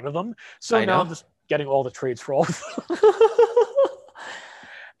get one of them? So now I'm just getting all the trades for all of them.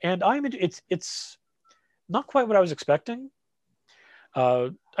 And it's not quite what I was expecting.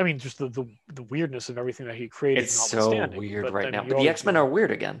 I mean, just the weirdness of everything that he created. It's so weird right now. But the X-Men are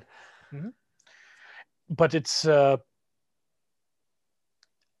weird again. Mm-hmm. But it's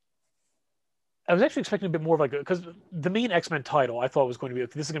I was actually expecting a bit more of like, because the main X-Men title I thought was going to be,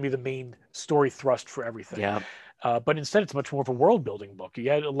 this is going to be the main story thrust for everything. Yeah. But instead it's much more of a world building book. You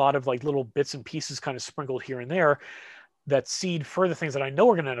had a lot of like little bits and pieces kind of sprinkled here and there that seed further things that I know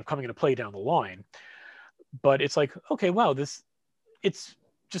are going to end up coming into play down the line. But it's like, okay, wow, it's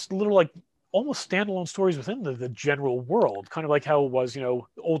just little like almost standalone stories within the general world, kind of like how it was,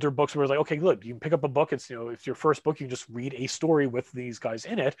 older books where it's like, okay, look, you can pick up a book. It's, it's your first book. You can just read a story with these guys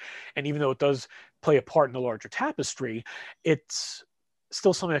in it. And even though it does play a part in the larger tapestry, it's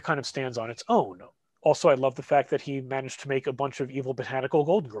still something that kind of stands on its own. Also, I love the fact that he managed to make a bunch of evil botanical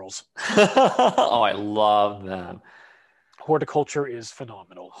Golden Girls. Oh, I love them. Horticulture is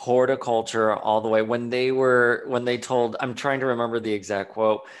phenomenal. Horticulture all the way. When they told, I'm trying to remember the exact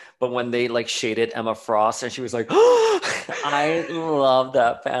quote, but when they like shaded Emma Frost and she was like, oh, I love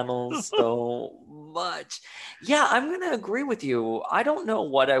that panel so much. Yeah, I'm going to agree with you. I don't know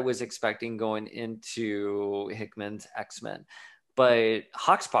what I was expecting going into Hickman's X-Men, but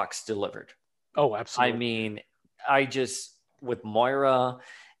Hoxpox delivered. Oh, absolutely. I mean, with Moira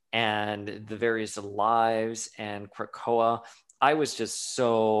and the various lives and Krakoa, I was just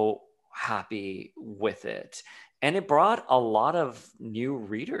so happy with it. And it brought a lot of new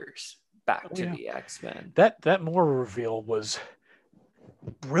readers back to the X-Men. That Moira reveal was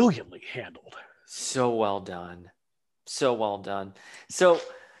brilliantly handled. So well done. So well done. So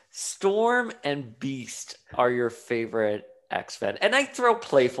Storm and Beast are your favorite X-Men. And I throw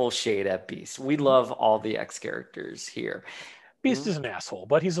playful shade at Beast. We love all the X characters here. Beast is an asshole,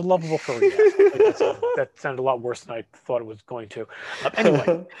 but he's a lovable furry asshole. That sounded a lot worse than I thought it was going to.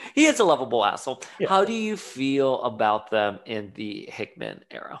 Anyway. He is a lovable asshole. Yeah. How do you feel about them in the Hickman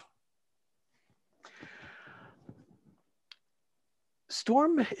era?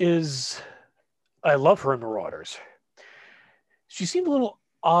 Storm I love her in Marauders. She seemed a little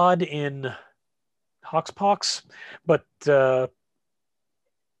odd in Hoxpox, but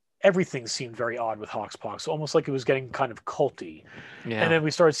everything seemed very odd with Hoxpox, almost like it was getting kind of culty. Yeah. And then we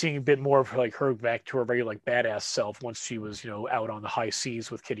started seeing a bit more of like her back to her very like badass self once she was, out on the high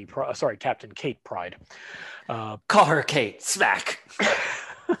seas with Captain Kate Pride. Call her Kate, smack.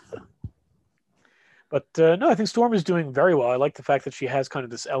 But no, I think Storm is doing very well. I like the fact that she has kind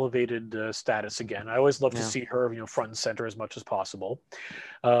of this elevated status again. I always love to see her, front and center as much as possible.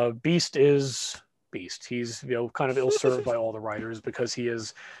 Beast is Beast. He's kind of ill-served by all the writers because he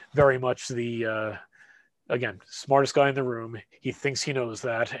is very much the again, smartest guy in the room. He thinks he knows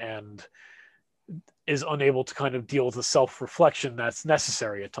that and is unable to kind of deal with the self-reflection that's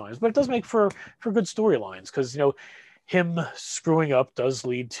necessary at times. But it does make for good storylines because him screwing up does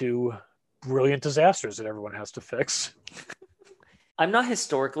lead to brilliant disasters that everyone has to fix. I'm not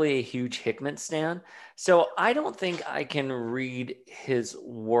historically a huge Hickman stan, so I don't think I can read his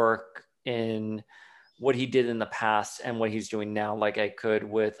work in what he did in the past and what he's doing now like I could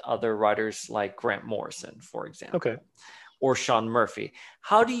with other writers like Grant Morrison, for example. Okay. Or Sean Murphy.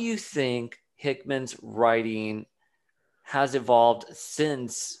 How do you think Hickman's writing has evolved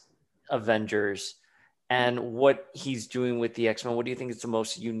since Avengers and what he's doing with the X-Men? What do you think is the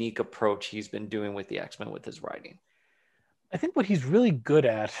most unique approach he's been doing with the X-Men with his writing? I think what he's really good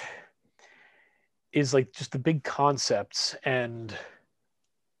at is like just the big concepts and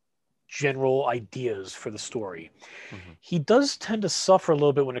general ideas for the story. Mhm. He does tend to suffer a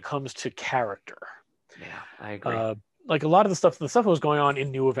little bit when it comes to character. Yeah, I agree. Like a lot of the stuff that was going on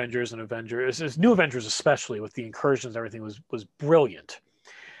in New Avengers and New Avengers especially with the incursions and everything was brilliant.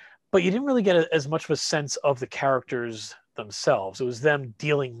 But you didn't really get as much of a sense of the characters themselves. It was them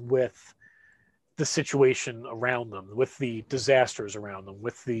dealing with the situation around them, with the disasters around them,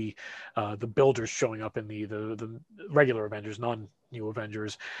 with the builders showing up in the regular Avengers, non-New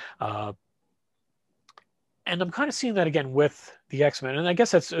Avengers. And I'm kind of seeing that again with the X-Men, and I guess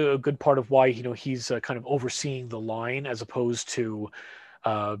that's a good part of why he's kind of overseeing the line as opposed to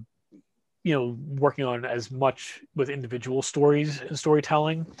working on as much with individual stories and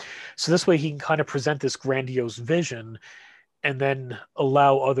storytelling. So this way he can kind of present this grandiose vision and then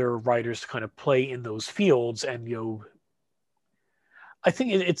allow other writers to kind of play in those fields. And I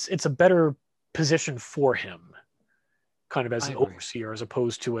think it's a better position for him, kind of as an overseer, as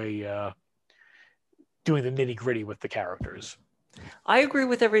opposed to a doing the nitty gritty with the characters. I agree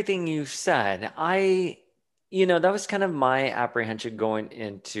with everything you said. That was kind of my apprehension going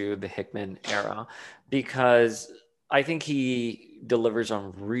into the Hickman era, because I think he delivers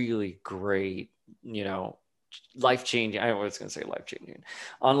on really great, life-changing, I was going to say life-changing,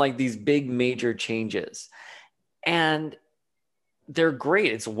 on like these big major changes. And they're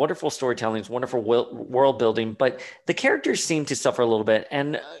great. It's wonderful storytelling. It's wonderful world building, but the characters seem to suffer a little bit.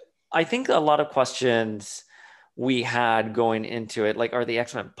 And I think a lot of questions we had going into it, like, are the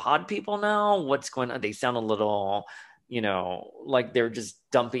X-Men pod people now? What's going on? They sound a little, like they're just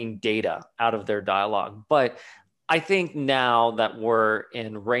dumping data out of their dialogue. But I think now that we're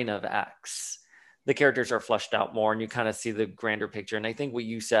in Reign of X, the characters are fleshed out more and you kind of see the grander picture. And I think what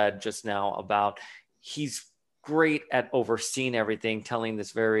you said just now about he's great at overseeing everything, telling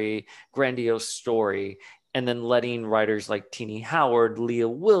this very grandiose story, and then letting writers like Tini Howard, Leah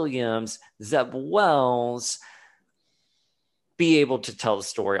Williams, Zeb Wells be able to tell the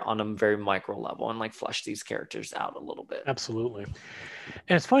story on a very micro level and like flesh these characters out a little bit. Absolutely.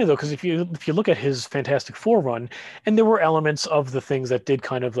 And it's funny though, because if you look at his Fantastic Four run, and there were elements of the things that did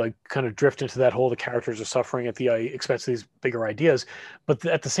kind of drift into that whole, the characters are suffering at the expense of these bigger ideas, but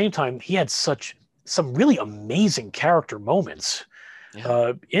at the same time he had some really amazing character moments.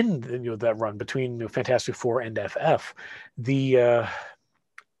 Yeah. In that run between Fantastic Four and FF. I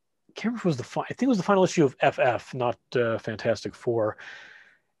can't remember if it was I think it was the final issue of FF, not Fantastic Four.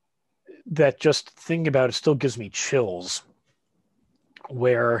 That just thinking about it still gives me chills.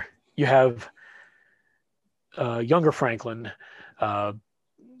 Where you have younger Franklin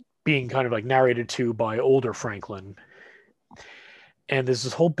being kind of like narrated to by older Franklin, and there's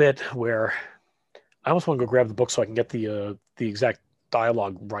this whole bit where I almost want to go grab the book so I can get the exact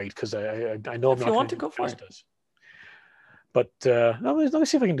dialogue right, because I know I'm not going to go for it. But let me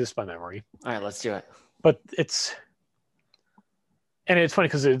see if I can do this by memory. All right, let's do it. But it's funny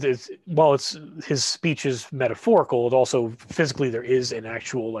because while his speech is metaphorical, it also physically there is an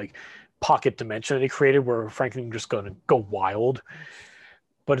actual like pocket dimension that he created where Franklin just going to go wild.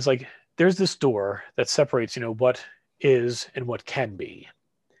 But it's like there's this door that separates what is and what can be.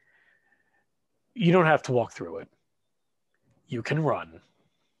 You don't have to walk through it. You can run.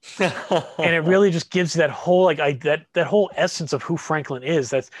 And it really just gives that whole that whole essence of who Franklin is.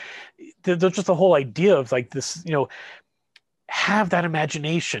 That's just the whole idea of like this, have that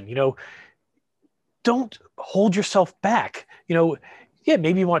imagination, don't hold yourself back. Yeah,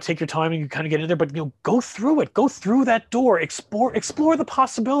 maybe you want to take your time and you kind of get in there, but go through it, go through that door, explore the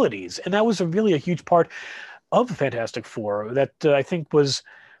possibilities. And that was really a huge part of the Fantastic Four that I think was.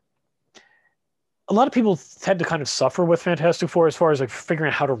 A lot of people tend to kind of suffer with Fantastic Four as far as like figuring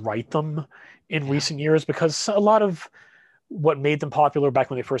out how to write them in recent years, because a lot of what made them popular back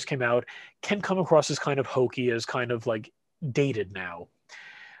when they first came out can come across as kind of hokey, as kind of like dated now.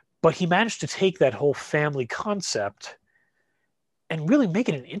 But he managed to take that whole family concept and really make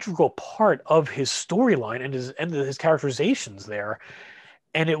it an integral part of his storyline and his characterizations there.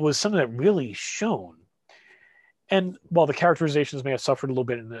 And it was something that really shone. And while the characterizations may have suffered a little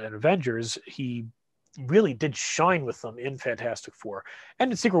bit in Avengers, he really did shine with them in Fantastic Four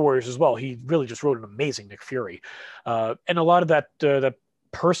and in Secret Warriors as well. He really just wrote an amazing Nick Fury. And a lot of that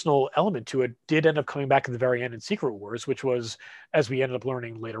personal element to it did end up coming back at the very end in Secret Wars, which was, as we ended up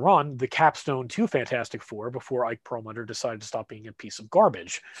learning later on, the capstone to Fantastic Four before Ike Perlmutter decided to stop being a piece of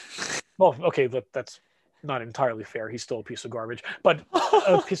garbage. Well, okay, that's not entirely fair. He's still a piece of garbage, but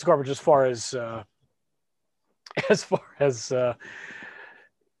a piece of garbage as far as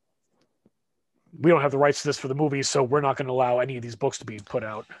we don't have the rights to this for the movie, so we're not going to allow any of these books to be put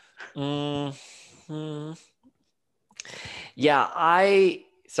out. Mm-hmm. Yeah, I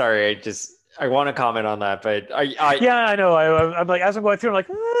Sorry, I want to comment on that, but yeah, I know. I'm like, as I'm going through, I'm like,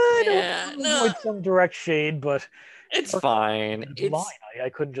 I Yeah, don't no. avoid some direct shade, but it's fine. it's line. I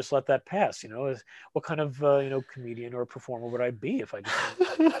couldn't just let that pass. What kind of comedian or performer would I be if I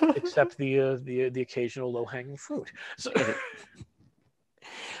just accept the occasional low hanging fruit? So,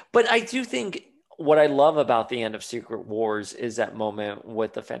 But I do think what I love about the end of Secret Wars is that moment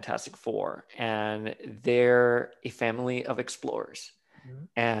with the Fantastic Four, and they're a family of explorers.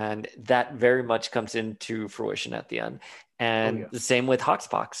 And that very much comes into fruition at the end. And the same with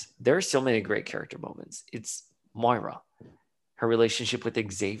Hoxpox. There are so many great character moments. It's Moira, her relationship with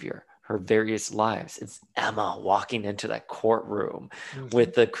Xavier, her various lives. It's Emma walking into that courtroom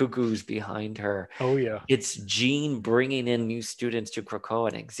with the cuckoos behind her. Oh, yeah. It's Jean bringing in new students to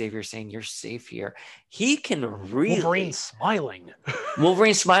Krakoa and Xavier saying, you're safe here. He can really...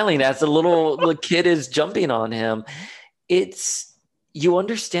 Wolverine smiling as the little kid is jumping on him. You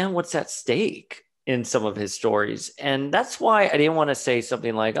understand what's at stake in some of his stories. And that's why I didn't want to say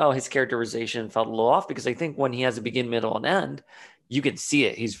something like, oh, his characterization felt a little off, because I think when he has a begin, middle, and end, you can see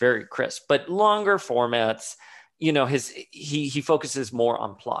it. He's very crisp. But longer formats, he focuses more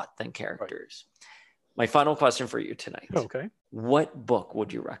on plot than characters. Right. My final question for you tonight. Okay. What book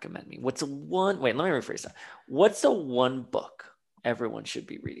would you recommend me? Wait, let me rephrase that. What's the one book everyone should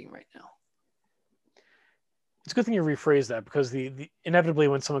be reading right now? It's a good thing you rephrase that, because the inevitably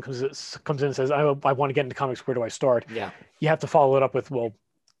when someone comes in and says, I want to get into comics, where do I start? Yeah. You have to follow it up with, well,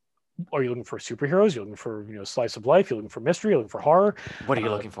 are you looking for superheroes? You're looking for, slice of life? You're looking for mystery? You're looking for horror? What are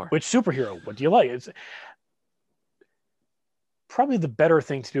you looking for? Which superhero? What do you like? It's probably the better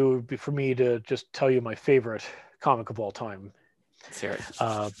thing to do would be for me to just tell you my favorite comic of all time. Serious.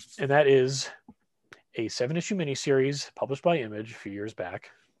 And that is a 7-issue miniseries published by Image a few years back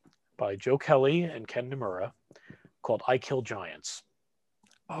by Joe Kelly and Ken Nomura, called I Kill Giants.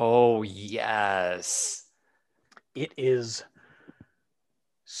 Oh, yes. It is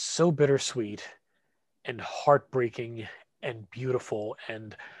so bittersweet and heartbreaking and beautiful,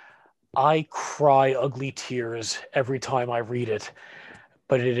 and I cry ugly tears every time I read it,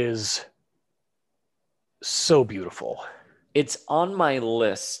 but it is so beautiful. It's on my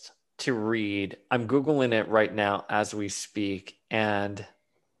list to read. I'm Googling it right now as we speak, and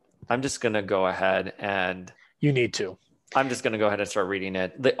I'm just going to go ahead and... You need to. I'm just going to go ahead and start reading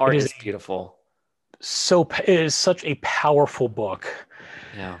it. The art is beautiful. It is such a powerful book.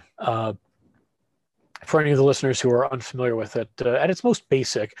 Yeah. For any of the listeners who are unfamiliar with it, at its most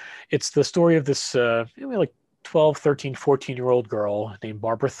basic, it's the story of this 12, 13, 14-year-old girl named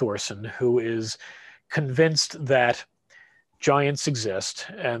Barbara Thorson, who is convinced that giants exist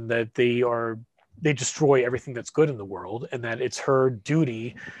and that they destroy everything that's good in the world, and that it's her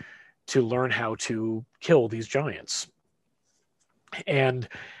duty to learn how to kill these giants. And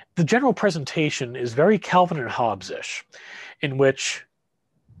the general presentation is very Calvin and Hobbes-ish, in which,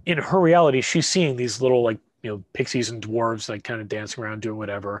 in her reality, she's seeing these little pixies and dwarves kind of dancing around doing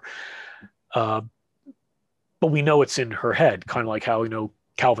whatever. But we know it's in her head, kind of like how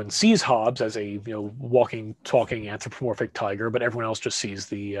Calvin sees Hobbes as a walking, talking anthropomorphic tiger, but everyone else just sees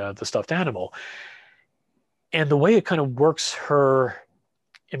the stuffed animal. And the way it kind of works her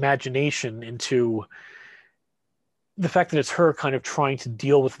imagination into the fact that it's her kind of trying to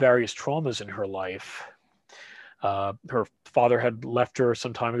deal with various traumas in her life. Her father had left her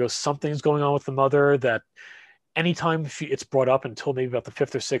some time ago. Something's going on with the mother that anytime it's brought up until maybe about the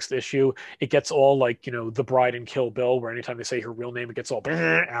 5th or 6th issue, it gets all like, The Bride and Kill Bill, where anytime they say her real name, it gets all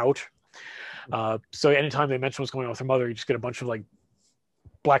out. So anytime they mention what's going on with her mother, you just get a bunch of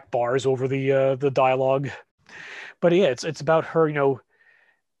black bars over the dialogue. But yeah, it's about her,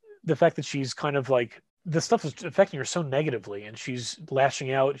 the fact that she's kind of the stuff is affecting her so negatively, and she's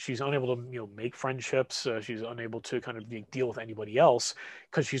lashing out. She's unable to, make friendships. She's unable to kind of deal with anybody else,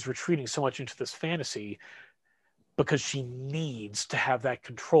 because she's retreating so much into this fantasy, because she needs to have that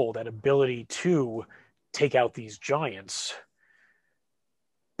control, that ability to take out these giants,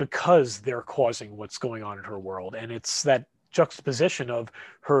 because they're causing what's going on in her world. And it's that juxtaposition of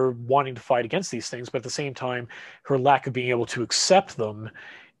her wanting to fight against these things, but at the same time, her lack of being able to accept them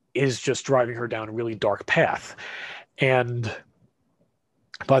is just driving her down a really dark path. And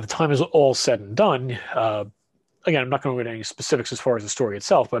by the time it's all said and done, again, I'm not going to go into any specifics as far as the story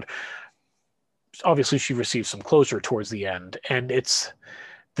itself, but obviously she receives some closure towards the end. And it's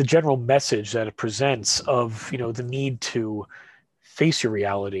the general message that it presents of, the need to face your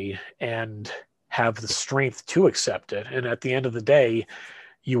reality and have the strength to accept it. And at the end of the day,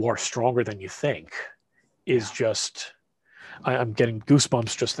 you are stronger than you think, is just... I'm getting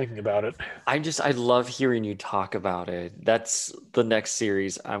goosebumps just thinking about it. I love hearing you talk about it. That's the next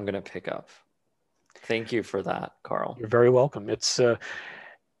series I'm going to pick up. Thank you for that, Carl. You're very welcome. It's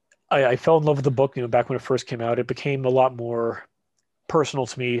I fell in love with the book, back when it first came out. It became a lot more personal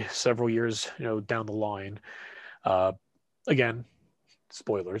to me several years, down the line. Again,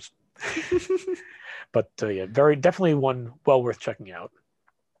 spoilers. But yeah, definitely one well worth checking out.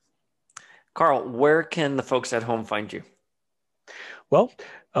 Carl, where can the folks at home find you? Well,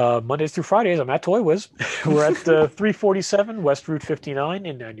 Mondays through Fridays, I'm at Toy Wiz. We're at 347 West Route 59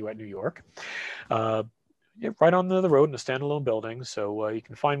 in Nanuet, New York. Right on the road in a standalone building. So you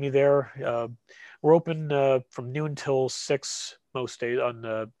can find me there. We're open from noon till 6 most days.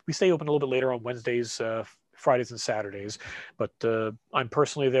 We stay open a little bit later on Wednesdays, Fridays, and Saturdays. But I'm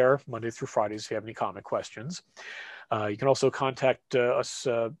personally there Monday through Fridays if you have any comic questions. You can also contact us.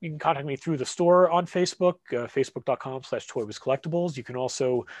 You can contact me through the store on Facebook, facebook.com/ToyWizCollectibles. You can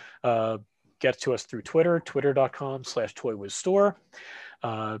also get to us through Twitter, twitter.com/ToyWizStore.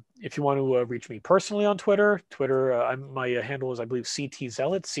 If you want to reach me personally on Twitter, my handle is, I believe,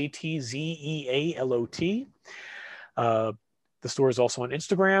 CTZealot, CTZEALOT. The store is also on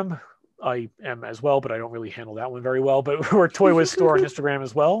Instagram. I am as well, but I don't really handle that one very well. But we're Toy Wiz Store on Instagram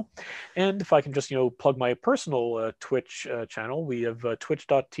as well. And if I can just, plug my personal Twitch channel, we have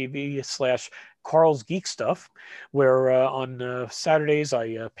twitch.tv/Carl's Geek Stuff, where on Saturdays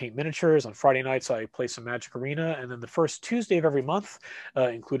I paint miniatures. On Friday nights I play some Magic Arena, and then the first Tuesday of every month,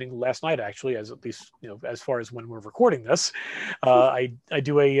 including last night actually, as at least as far as when we're recording this, I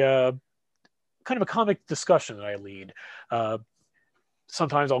do a kind of a comic discussion that I lead.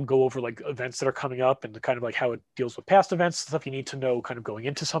 Sometimes I'll go over like events that are coming up and kind of like how it deals with past events, stuff you need to know kind of going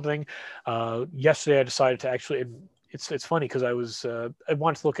into something. Yesterday I decided to actually, it's funny because I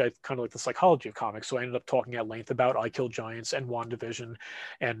wanted to look at kind of like the psychology of comics. So I ended up talking at length about I Kill Giants and WandaVision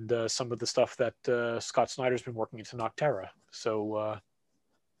and some of the stuff that Scott Snyder's been working into Nocterra. So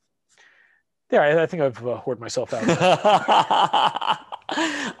I think I've whored myself out.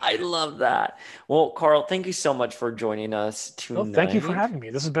 I love that. Well, Carl, thank you so much for joining us tonight. Well, thank you for having me.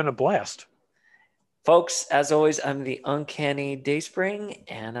 This has been a blast. Folks, as always, I'm the Uncanny Dayspring,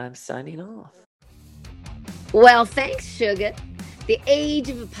 and I'm signing off. Well, thanks, Sugar. The Age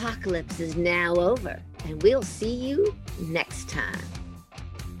of Apocalypse is now over, and we'll see you next time.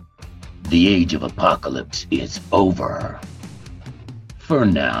 The Age of Apocalypse is over. For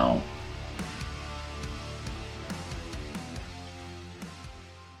now.